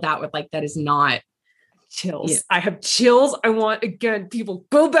preface all of that with like, that is not chills. Yeah. I have chills. I want, again, people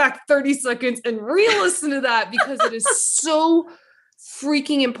go back 30 seconds and re-listen to that because it is so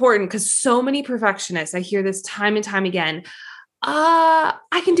freaking important, because so many perfectionists, I hear this time and time again.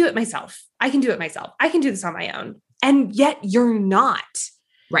 I can do it myself. I can do this on my own. And yet you're not.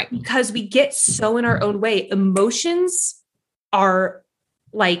 Right. Because we get so in our own way. Emotions are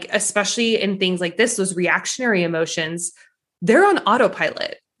like, especially in things like this, those reactionary emotions, they're on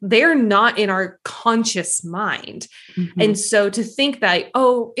autopilot. They're not in our conscious mind. Mm-hmm. And so to think that,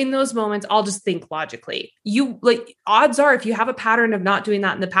 in those moments, I'll just think logically. Odds are, if you have a pattern of not doing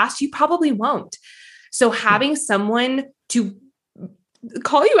that in the past, you probably won't. So having someone to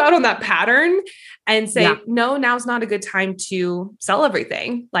call you out on that pattern and say, no, now's not a good time to sell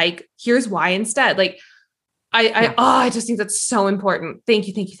everything. Like, here's why instead. Like, I just think that's so important. Thank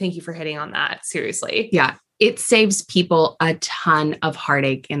you for hitting on that. Seriously. Yeah. It saves people a ton of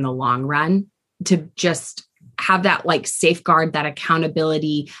heartache in the long run to just have that like safeguard, that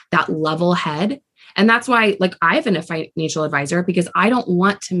accountability, that level head. And that's why, like, I have a financial advisor because I don't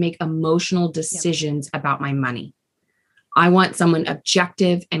want to make emotional decisions about my money. I want someone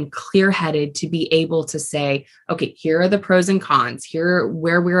objective and clear-headed to be able to say, okay, here are the pros and cons, here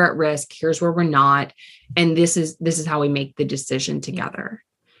where we're at risk, here's where we're not. And this is how we make the decision together.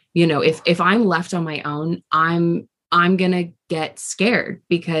 You know, if I'm left on my own, I'm going to get scared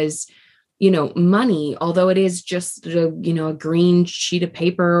because, you know, money, although it is just a green sheet of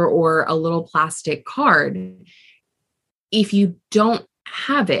paper or a little plastic card, if you don't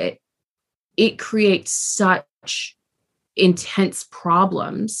have it, it creates such intense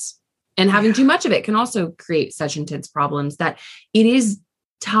problems, and having too much of it can also create such intense problems that it is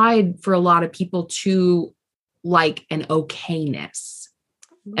tied for a lot of people to like an okayness.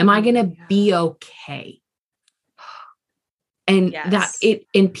 Am I going to be okay? And that it,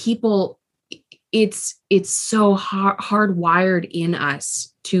 and people, it's so hardwired in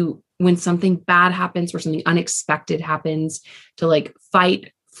us to, when something bad happens or something unexpected happens, to like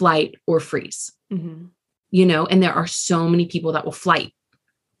fight, flight, or freeze. Mm-hmm. You know, and there are so many people that will flight.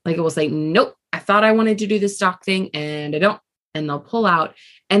 Like it will say, nope, I thought I wanted to do this stock thing and I don't. And they'll pull out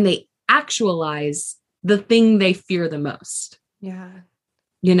and they actualize the thing they fear the most. Yeah.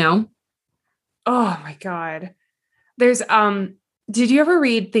 You know? Oh my God. There's, did you ever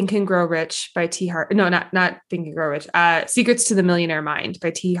read Think and Grow Rich by T. Hart? No, not Think and Grow Rich. Secrets to the Millionaire Mind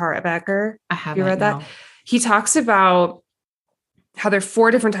by T. Hart Becker. I haven't. You read that? He talks about how there are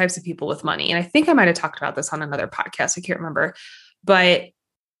 4 different types of people with money. And I think I might've talked about this on another podcast. I can't remember, but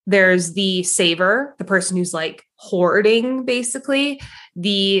there's the saver, the person who's like hoarding, basically,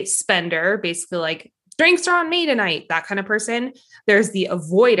 the spender, basically like drinks are on me tonight, that kind of person. There's the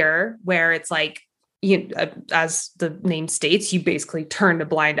avoider, where it's like, as the name states, you basically turn a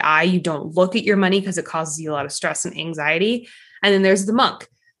blind eye. You don't look at your money because it causes you a lot of stress and anxiety. And then there's the monk,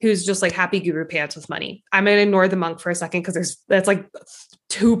 who's just like happy guru pants with money. I'm going to ignore the monk for a second because that's like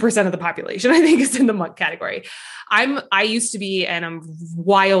 2% of the population, I think, is in the monk category. I used to be, and I'm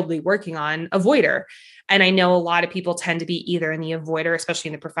wildly working on avoider. And I know a lot of people tend to be either in the avoider, especially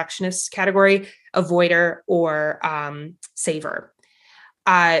in the perfectionist category, avoider or saver.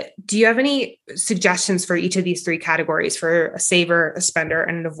 Do you have any suggestions for each of these 3 categories, for a saver, a spender,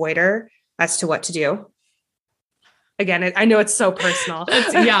 and an avoider, as to what to do? Again, I know it's so personal.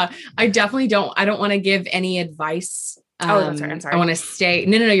 I definitely don't. I don't want to give any advice. That's right. I'm sorry. I want to stay.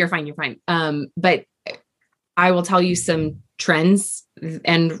 No, you're fine. You're fine. But I will tell you some trends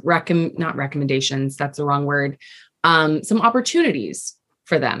and not recommendations. That's the wrong word. Some opportunities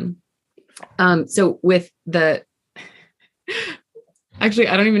for them. So with the, actually,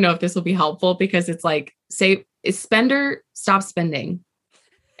 I don't even know if this will be helpful, because it's like, say, spender, stop spending,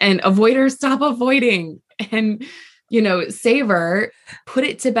 and avoider, stop avoiding, and saver, put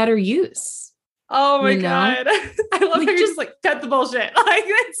it to better use. Oh my God. I love how you're just like, cut the bullshit. Like,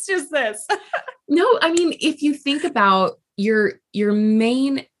 it's just this. No, I mean, if you think about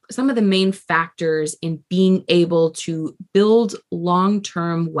some of the main factors in being able to build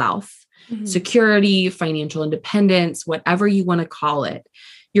long-term wealth, security, financial independence, whatever you want to call it,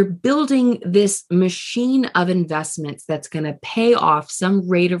 you're building this machine of investments that's going to pay off some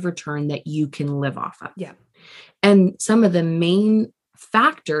rate of return that you can live off of. Yeah. And some of the main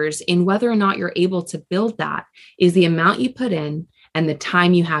factors in whether or not you're able to build that is the amount you put in and the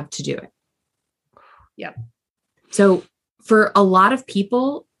time you have to do it. Yeah. So for a lot of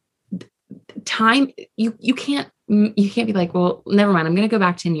people, time, you can't be like, well, never mind, I'm going to go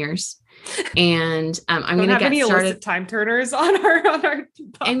back 10 years. And I'm going to get started. Time turners on our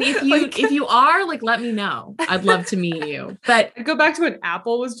and if you are, like, let me know. I'd love to meet you. But I'd go back to when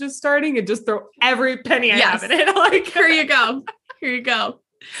Apple was just starting and just throw every penny I have in it. Like, here you go.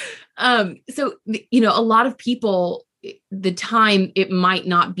 So a lot of people, the time, it might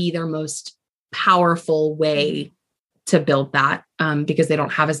not be their most powerful way to build that, because they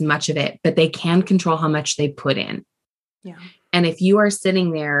don't have as much of it, but they can control how much they put in. Yeah. And if you are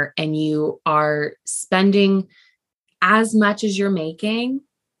sitting there and you are spending as much as you're making,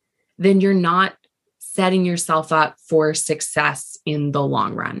 then you're not setting yourself up for success in the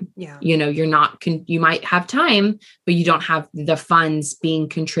long run. Yeah. You're not, you might have time, but you don't have the funds being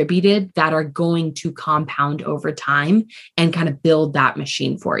contributed that are going to compound over time and kind of build that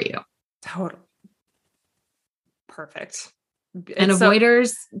machine for you. Totally. Perfect. And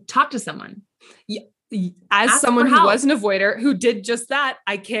avoiders, talk to someone. Yeah. as Ask someone for who help. was an avoider who did just that,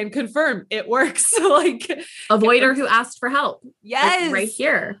 I can confirm it works. Like Avoider who asked for help. yes, Like right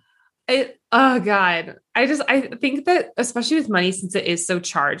here. Oh God. I think that especially with money, since it is so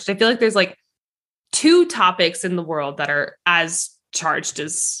charged, I feel like there's like two topics in the world that are as charged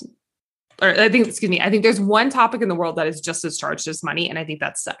as, or I think there's one topic in the world that is just as charged as money. And I think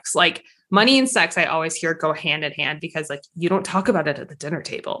that's sex. Like money and sex, I always hear go hand in hand because like you don't talk about it at the dinner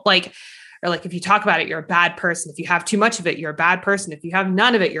table. Like, or like if you talk about it, you're a bad person. If you have too much of it, you're a bad person. If you have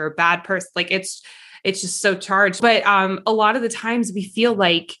none of it, you're a bad person. Like it's just so charged. But a lot of the times we feel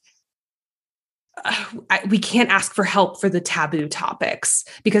like we can't ask for help for the taboo topics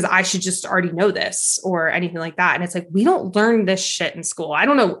because I should just already know this or anything like that. And it's like, we don't learn this shit in school. I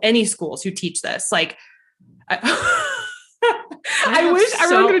don't know any schools who teach this. Like, I wish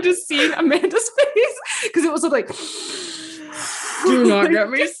everyone could have just seen Amanda's face because it was like, do not get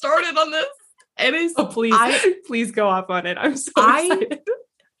me started on this. It is. Oh, please go off on it. I'm so excited.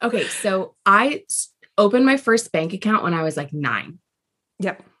 Okay. So I opened my first bank account when I was like 9.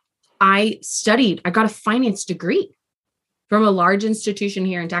 Yep. I got a finance degree from a large institution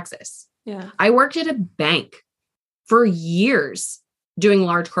here in Texas. Yeah. I worked at a bank for years doing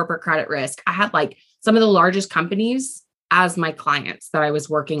large corporate credit risk. I had like some of the largest companies as my clients that I was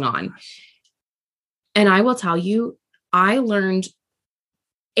working on. And I will tell you, I learned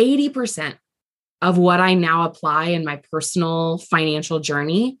 80% of what I now apply in my personal financial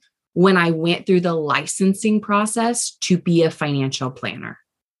journey when I went through the licensing process to be a financial planner.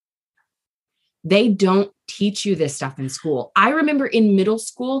 They don't teach you this stuff in school. I remember in middle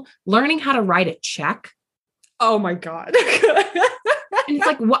school learning how to write a check. Oh my God. And it's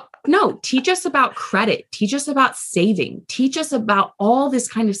like, what? No, teach us about credit. Teach us about saving. Teach us about all this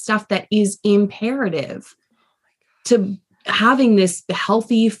kind of stuff that is imperative to having this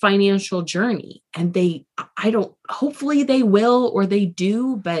healthy financial journey. And hopefully they will, or they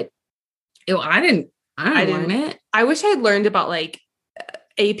do, but I didn't learn it. I wish I had learned about like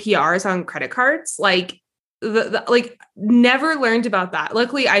APRs on credit cards, like like never learned about that.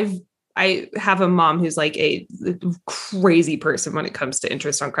 Luckily, I have a mom who's like a crazy person when it comes to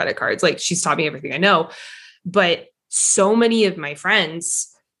interest on credit cards. Like she's taught me everything I know, but so many of my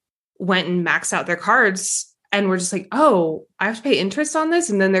friends went and maxed out their cards and were just like, oh, I have to pay interest on this.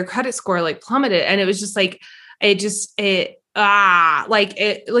 And then their credit score like plummeted. And it was just like, it's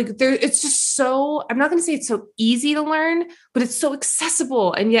just so, I'm not going to say it's so easy to learn, but it's so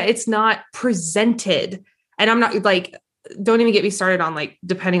accessible and yet it's not presented. And I'm not like, don't even get me started on like,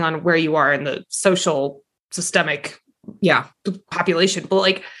 depending on where you are in the social systemic population, but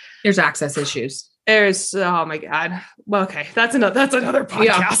like there's access issues. Oh my God. Well, okay. That's another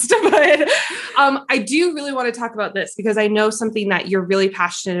podcast, but I do really want to talk about this because I know something that you're really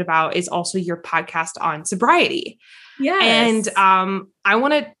passionate about is also your podcast on sobriety. Yes. And I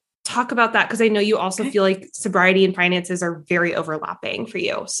want to talk about that because I know you also feel like sobriety and finances are very overlapping for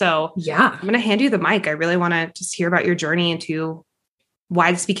you. So I'm going to hand you the mic. I really want to just hear about your journey into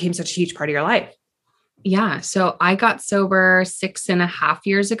why this became such a huge part of your life. Yeah. So I got sober 6.5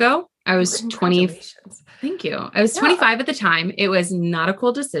 years ago. I was 20. Thank you. I was 25 at the time. It was not a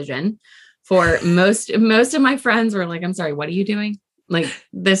cool decision for most of my friends were like, I'm sorry, what are you doing? Like,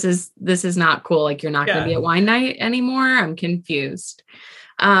 this is not cool. Like, you're not going to be at wine night anymore. I'm confused.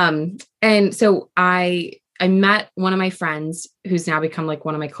 And so I met one of my friends who's now become like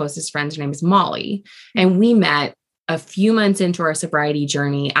one of my closest friends. Her name is Molly. And we met a few months into our sobriety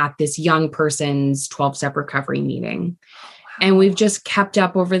journey at this young person's 12-step recovery meeting. And we've just kept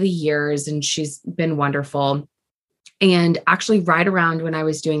up over the years and she's been wonderful. And actually right around when I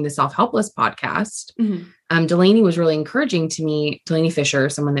was doing the Self-Helpless podcast, Delaney was really encouraging to me, Delaney Fisher,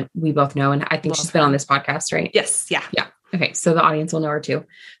 someone that we both know. And I think she's been on this podcast, right? Yes. Yeah. Yeah. Okay. So the audience will know her too.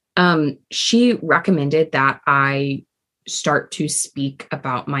 She recommended that I start to speak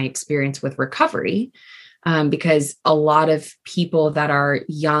about my experience with recovery, because a lot of people that are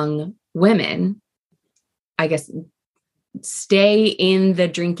young women, I guess, stay in the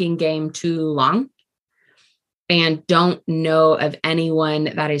drinking game too long and don't know of anyone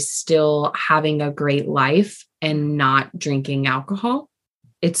that is still having a great life and not drinking alcohol.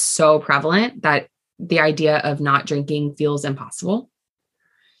 It's so prevalent that the idea of not drinking feels impossible.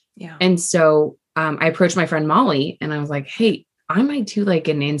 Yeah. And so I approached my friend Molly and I was like, hey, I might do like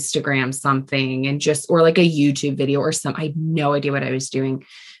an Instagram something and or like a YouTube video or something. I had no idea what I was doing. I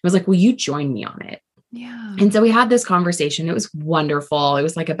was like, will you join me on it? Yeah. And so we had this conversation. It was wonderful. It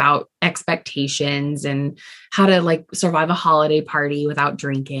was like about expectations and how to like survive a holiday party without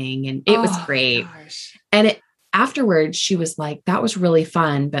drinking. And it was great. Gosh. And afterwards she was like, that was really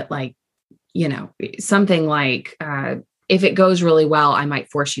fun, but like, something like, if it goes really well, I might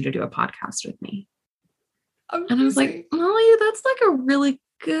force you to do a podcast with me. Amazing. And I was like, Molly, that's like a really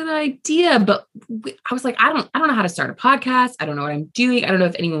good idea. But I was like, I don't know how to start a podcast. I don't know what I'm doing. I don't know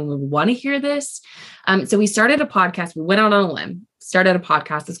if anyone would want to hear this. So we started a podcast. We went out on a limb, started a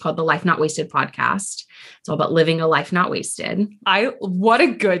podcast. It's called the Life Not Wasted podcast. It's all about living a life not wasted. What a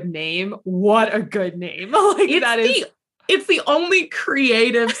good name. What a good name. Like it's the only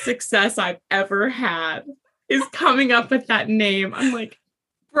creative success I've ever had is coming up with that name. I'm like,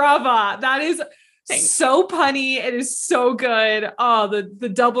 brava. That is so punny. It is so good. Oh, the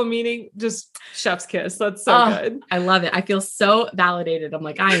double meaning, just chef's kiss. That's so good. I love it. I feel so validated. I'm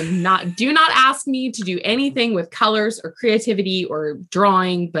like, do not ask me to do anything with colors or creativity or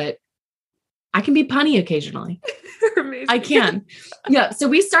drawing, but I can be punny occasionally. I can. Yeah. So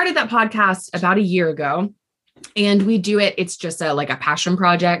we started that podcast about a year ago and we do it. It's just like a passion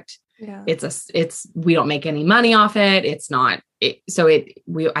project. Yeah. We don't make any money off it.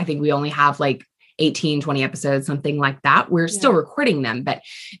 I think we only have like 18, 20 episodes, something like that. We're still recording them, but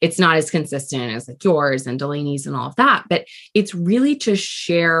it's not as consistent as like yours and Delaney's and all of that. But it's really to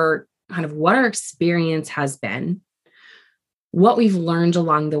share kind of what our experience has been, what we've learned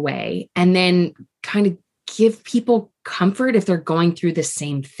along the way, and then kind of give people comfort if they're going through the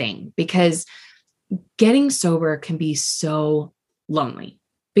same thing, because getting sober can be so lonely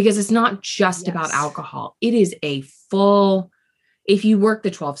because it's not just about alcohol. It is if you work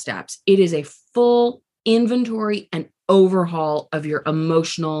the 12 steps, it is a full inventory and overhaul of your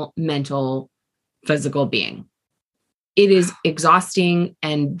emotional, mental, physical being. It is exhausting.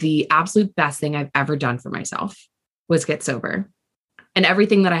 And the absolute best thing I've ever done for myself was get sober. And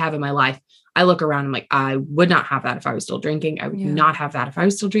everything that I have in my life, I look around and I'm like, I would not have that if I was still drinking. I would not have that if I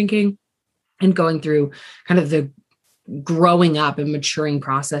was still drinking. And going through kind of the growing up and maturing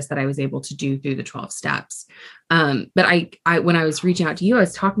process that I was able to do through the 12 steps. But I, when I was reaching out to you, I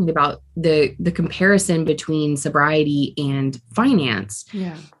was talking about the comparison between sobriety and finance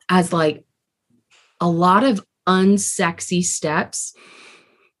as like a lot of unsexy steps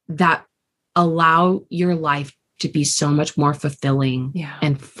that allow your life to be so much more fulfilling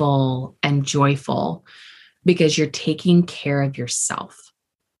and full and joyful because you're taking care of yourself.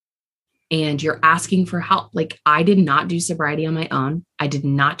 And you're asking for help. Like I did not do sobriety on my own. I did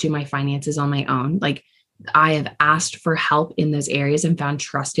not do my finances on my own. Like I have asked for help in those areas and found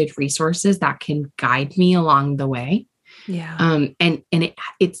trusted resources that can guide me along the way. Yeah. And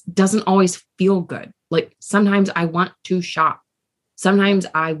it doesn't always feel good. Like sometimes I want to shop. Sometimes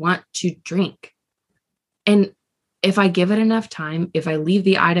I want to drink. And if I give it enough time, if I leave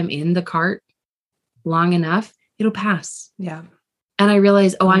the item in the cart long enough, it'll pass. Yeah. And I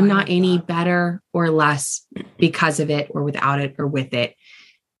realized, I'm not any better or less because of it or without it or with it.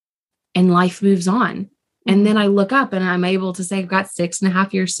 And life moves on. And then I look up and I'm able to say, I've got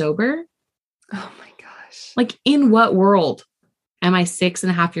 6.5 years sober. Oh my gosh. Like in what world am I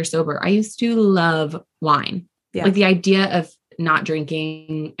 6.5 years sober? I used to love wine. Yeah. Like the idea of not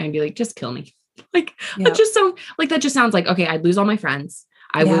drinking and be like, just kill me. Like that just sounds like, okay, I'd lose all my friends.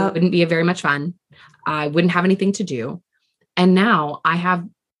 I wouldn't be very much fun. I wouldn't have anything to do. And now I have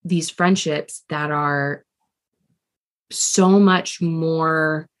these friendships that are so much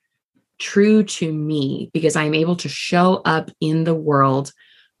more true to me because I'm able to show up in the world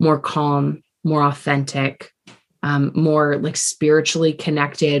more calm, more authentic, more like spiritually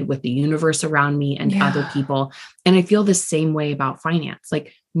connected with the universe around me and other people. And I feel the same way about finance,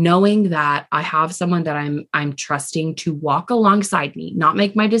 like knowing that I have someone that I'm trusting to walk alongside me, not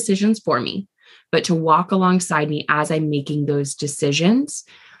make my decisions for me, but to walk alongside me as I'm making those decisions.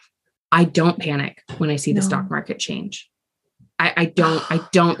 I don't panic when I see the stock market change. I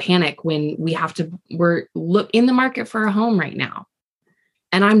don't panic when we're in the market for a home right now.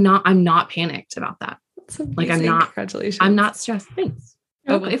 And I'm not panicked about that. Like Congratulations. I'm not stressed. Thanks.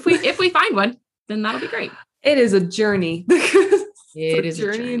 But if we find one, then that'll be great. It is a journey. It is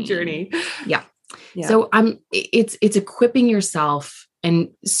a journey. Yeah. So it's equipping yourself and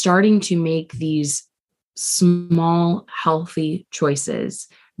starting to make these small, healthy choices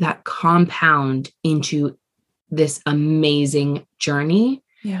that compound into this amazing journey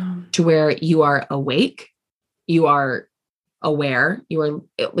to where you are awake, you are aware, you are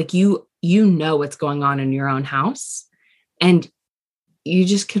like, you know what's going on in your own house and you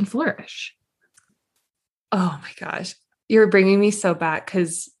just can flourish. Oh my gosh. You're bringing me so back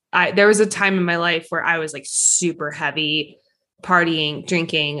because there was a time in my life where I was like super heavy partying,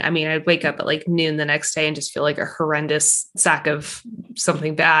 drinking. I mean, I'd wake up at like noon the next day and just feel like a horrendous sack of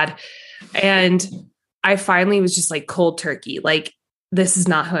something bad. And I finally was just like cold turkey. Like this is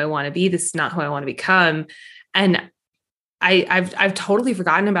not who I want to be. This is not who I want to become. And I've totally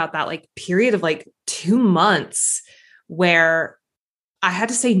forgotten about that like period of like 2 months where I had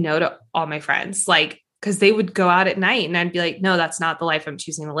to say no to all my friends, like, cause they would go out at night and I'd be like, no, that's not the life I'm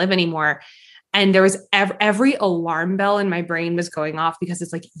choosing to live anymore. And there was every alarm bell in my brain was going off because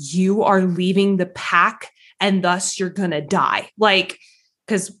it's like, you are leaving the pack and thus you're going to die. Like,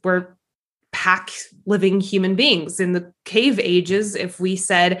 cause we're pack living human beings in the cave ages. If we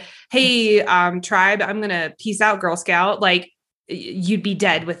said, hey, tribe, I'm going to peace out, Girl Scout, like you'd be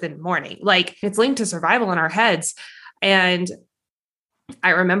dead within the morning. Like it's linked to survival in our heads. And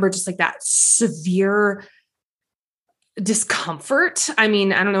I remember just like that severe discomfort. I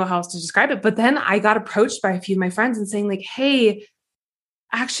mean, I don't know how else to describe it, but then I got approached by a few of my friends and saying like, hey,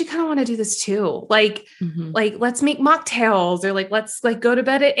 I actually kind of want to do this too. Like, like, let's make mocktails or like, let's like go to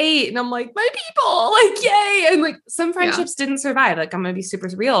bed at 8. And I'm like, my people, like, yay. And like some friendships didn't survive. Like I'm going to be super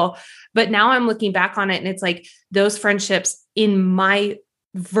real, but now I'm looking back on it and it's like those friendships in my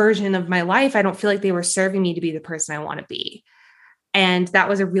version of my life, I don't feel like they were serving me to be the person I want to be. And that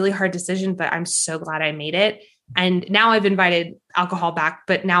was a really hard decision, but I'm so glad I made it. And now I've invited alcohol back,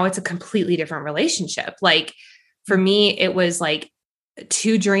 but now it's a completely different relationship. Like for me, it was like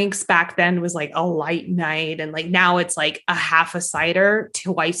 2 drinks back then was like a light night. And like now it's like a half a cider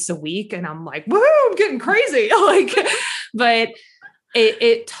twice a week. And I'm like, woo, I'm getting crazy. Like, but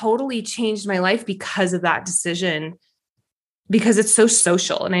it totally changed my life because of that decision, because it's so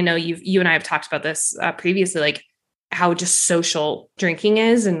social. And I know you and I have talked about this previously, like how just social drinking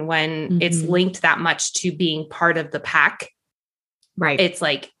is. And when it's linked that much to being part of the pack, right. It's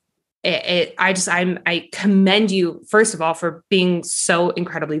like, I commend you, first of all, for being so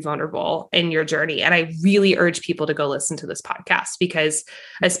incredibly vulnerable in your journey. And I really urge people to go listen to this podcast, because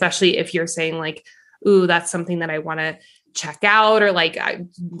especially if you're saying like, ooh, that's something that I want to check out, or like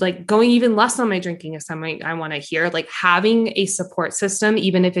going even less on my drinking is something I want to hear, like having a support system,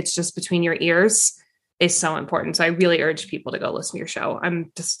 even if it's just between your ears, is so important. So I really urge people to go listen to your show.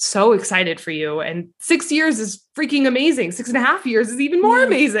 I'm just so excited for you. And 6 years is freaking amazing. 6.5 years is even more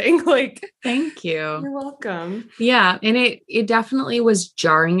amazing. Like, thank you. You're welcome. Yeah. And it definitely was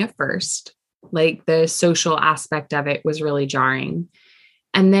jarring at first. Like the social aspect of it was really jarring.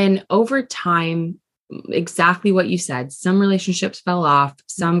 And then over time, exactly what you said, some relationships fell off,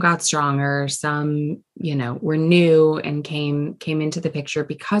 some got stronger, some, were new and came into the picture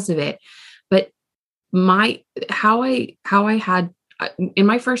because of it. But how I had in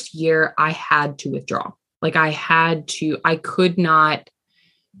my first year, I had to withdraw. Like I could not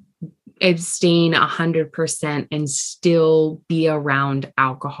abstain 100% and still be around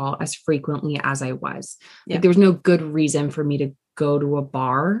alcohol as frequently as I was. Yeah. Like there was no good reason for me to go to a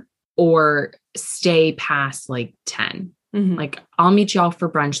bar or stay past like 10. Like I'll meet y'all for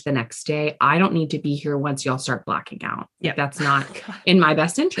brunch the next day. I don't need to be here once y'all start blacking out. Like, that's not in my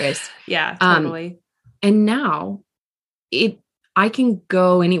best interest. Yeah, totally. And now I can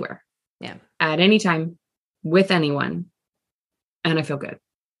go anywhere. Yeah. At any time with anyone. And I feel good.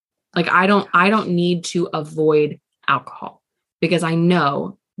 Like I don't need to avoid alcohol, because I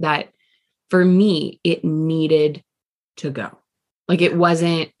know that for me, it needed to go. Like it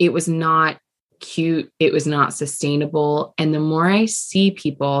was not cute. It was not sustainable. And the more I see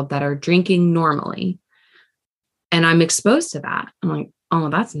people that are drinking normally and I'm exposed to that, I'm like, oh,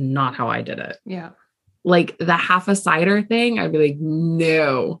 that's not how I did it. Yeah. Like the half a cider thing, I'd be like,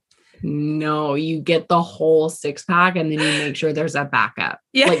 no, you get the whole 6-pack and then you make sure there's a backup.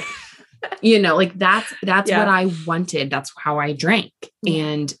 Yeah. Like, like that's what I wanted. That's how I drank. Yeah.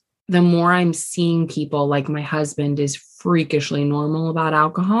 And the more I'm seeing people, like my husband is freakishly normal about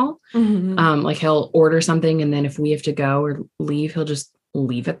alcohol. Like he'll order something and then if we have to go or leave, he'll just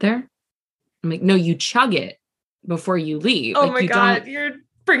leave it there. I'm like, no, you chug it before you leave. Oh like, my God. You're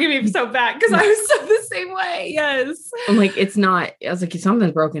bringing me so back, because I was so the same way. Yes. I'm like, I was like,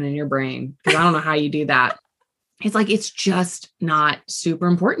 something's broken in your brain, because I don't know how you do that. It's like, it's just not super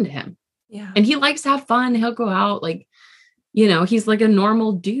important to him. Yeah. And he likes to have fun. He'll go out, like, he's like a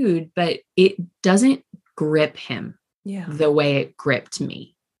normal dude, but it doesn't grip him the way it gripped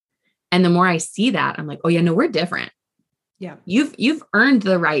me. And the more I see that, I'm like, oh yeah, no, we're different. Yeah. You've earned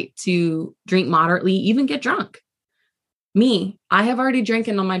the right to drink moderately, even get drunk. Me, I have already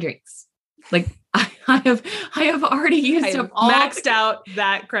drinking on my drinks. Like I have already used up all maxed out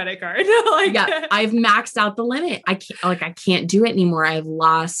that credit card. I've maxed out the limit. I can't do it anymore. I've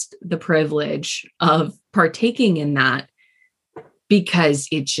lost the privilege of partaking in that because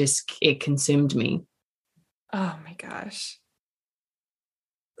it consumed me. Oh my gosh.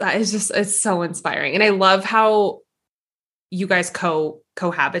 That is it's so inspiring. And I love how you guys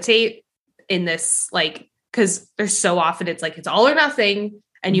cohabitate in this, like, because there's so often it's like, it's all or nothing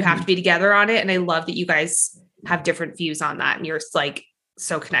and you have to be together on it. And I love that you guys have different views on that. And you're like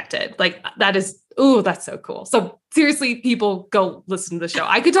so connected. Like that is, oh, that's so cool. So seriously, people go listen to the show.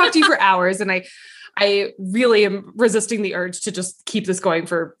 I could talk to you for hours, and I really am resisting the urge to just keep this going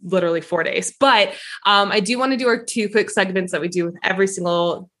for literally 4 days. But I do want to do our 2 quick segments that we do with every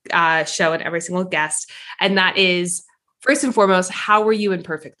single show and every single guest. And that is, first and foremost, how were you in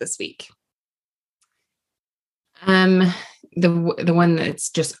Perfect this week? The one that's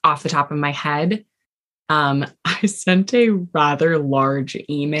just off the top of my head, I sent a rather large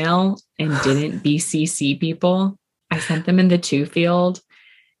email and didn't BCC people. I sent them in the to field.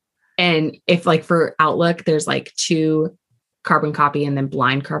 And if like for Outlook, there's like 2 carbon copy and then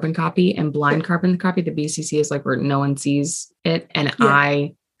blind carbon copy, and blind carbon copy, the BCC is like where no one sees it. And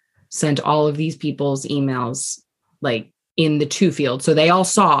I sent all of these people's emails like in the to field. So they all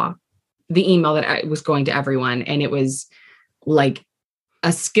saw the email that I was going to everyone. And it was like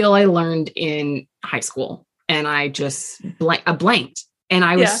a skill I learned in high school. And I just blanked. And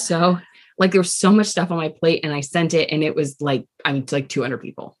I was so like, there was so much stuff on my plate, and I sent it, and it was like, I mean, to like 200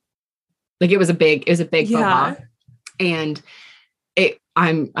 people. Like it was a big faux pas. And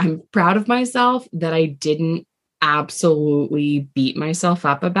I'm proud of myself that I didn't absolutely beat myself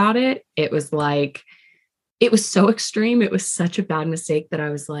up about it. It was like, it was so extreme. It was such a bad mistake that I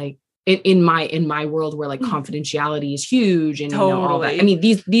was like, in my world where like confidentiality is huge and you know, all that. I mean,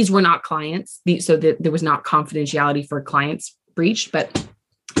 these were not clients. So there was not confidentiality for clients breached, but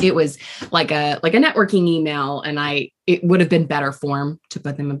it was like a networking email. And it would have been better form to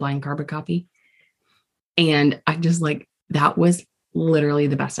put them in blind carbon copy. And I just like, that was literally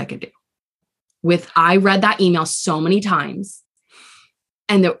the best I could do. I read that email so many times,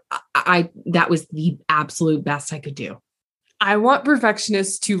 and that was the absolute best I could do. I want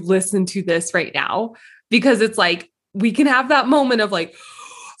perfectionists to listen to this right now, because it's like, we can have that moment of like,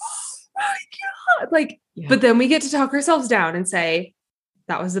 oh my God, like, but then we get to talk ourselves down and say,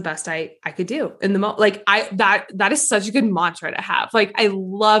 that was the best I could do in the moment. Like that is such a good mantra to have. Like, I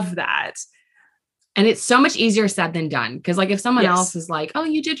love that. And it's so much easier said than done. Cause like if someone else is like, oh,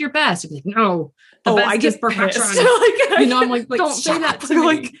 you did your best. You're like, no, the best I get is perfection. like, you know, I'm like don't say that to me.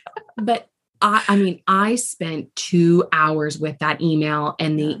 Like, but I mean, I spent 2 hours with that email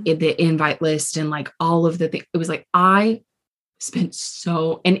and the invite list and like all of the things. It was like, I spent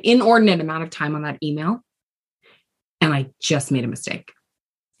an inordinate amount of time on that email, and I just made a mistake.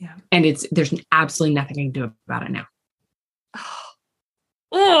 Yeah. And there's absolutely nothing I can do about it now.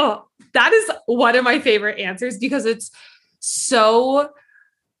 Oh, that is one of my favorite answers, because it's so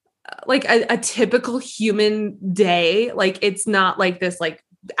like a typical human day. Like, it's not like this, like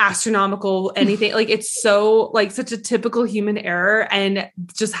astronomical anything. Like, it's so like such a typical human error. And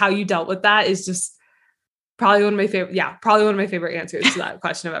just how you dealt with that is just probably one of my favorite answers to that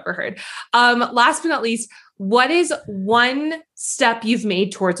question I've ever heard. Last but not least, what is one step you've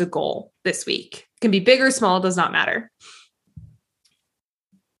made towards a goal this week? It can be big or small, does not matter.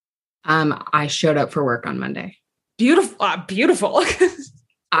 I showed up for work on Monday. Beautiful.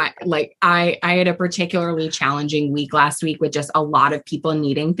 I had a particularly challenging week last week with just a lot of people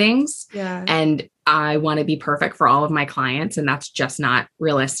needing things. Yeah. And I want to be perfect for all of my clients, and that's just not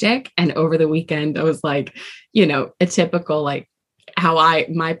realistic. And over the weekend, I was like, you know, a typical, like how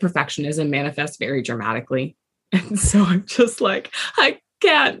my perfectionism manifests very dramatically. And so I'm just like, I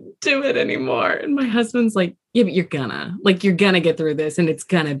can't do it anymore. And my husband's like, yeah, but you're gonna get through this, and it's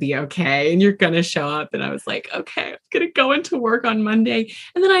gonna be okay. And you're gonna show up. And I was like, okay, I'm gonna go into work on Monday.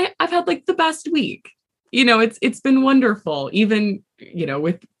 And then I've had like the best week. You know, it's been wonderful, even, you know,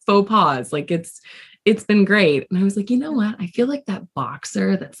 with faux pas, like it's been great. And I was like, you know what? I feel like that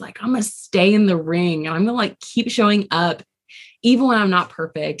boxer that's like, I'm gonna stay in the ring and I'm gonna like keep showing up, even when I'm not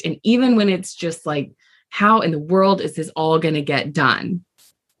perfect. And even when it's just like, how in the world is this all gonna get done?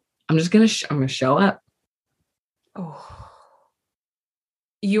 I'm just gonna show up. Oh,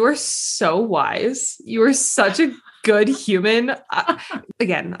 you are so wise. You are such a good human.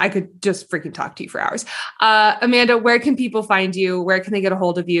 Again, I could just freaking talk to you for hours. Amanda, where can people find you? Where can they get a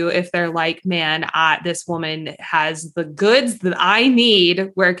hold of you if they're like, man, this woman has the goods that I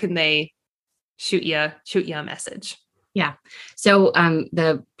need? Where can they shoot you a message? Yeah. So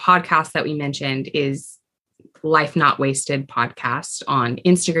the podcast that we mentioned is Life Not Wasted podcast on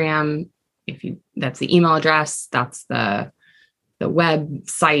Instagram. That's the email address, that's the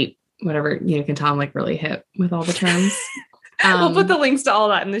website, whatever, you can tell I'm like really hip with all the terms. We'll put the links to all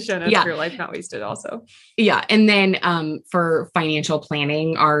that in the show notes for Life Not Wasted also. Yeah. And then for financial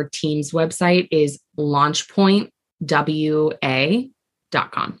planning, our team's website is launchpoint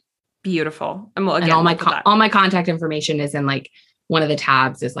Beautiful. And well, again, and all my contact information is in like one of the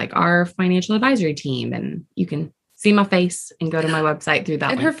tabs is like our financial advisory team. And you can see my face and go to my website through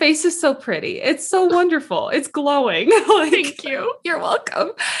that. And link. her face is so pretty. It's so wonderful. It's glowing. Thank you. You're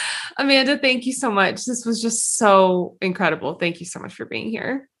welcome. Amanda, thank you so much. This was just so incredible. Thank you so much for being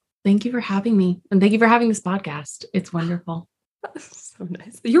here. Thank you for having me. And thank you for having this podcast. It's wonderful. So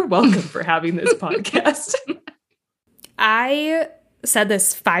nice. You're welcome for having this podcast. I said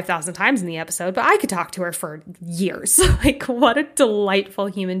this 5,000 times in the episode, but I could talk to her for years. Like, what a delightful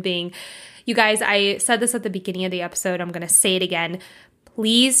human being. You guys, I said this at the beginning of the episode. I'm going to say it again.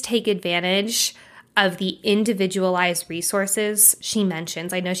 Please take advantage of the individualized resources she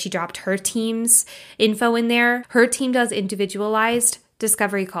mentions. I know she dropped her team's info in there. Her team does individualized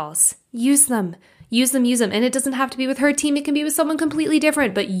discovery calls. Use them. Use them. And it doesn't have to be with her team. It can be with someone completely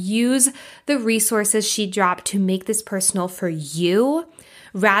different, but use the resources she dropped to make this personal for you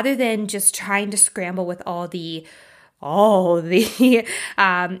rather than just trying to scramble with all the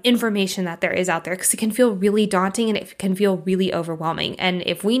information that there is out there, because it can feel really daunting and it can feel really overwhelming. And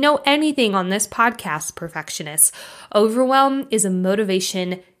if we know anything on this podcast, Perfectionists, overwhelm is a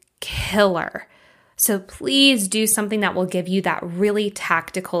motivation killer. So please do something that will give you that really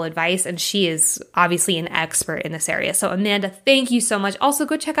tactical advice. And she is obviously an expert in this area. So Amanda, thank you so much. Also,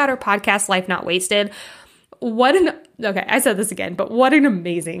 go check out her podcast, Life Not Wasted. Okay, I said this again, but what an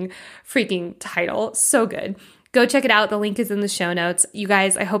amazing freaking title. So good. Go check it out. The link is in the show notes. You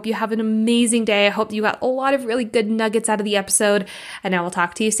guys, I hope you have an amazing day. I hope you got a lot of really good nuggets out of the episode, and I will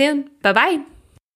talk to you soon. Bye-bye.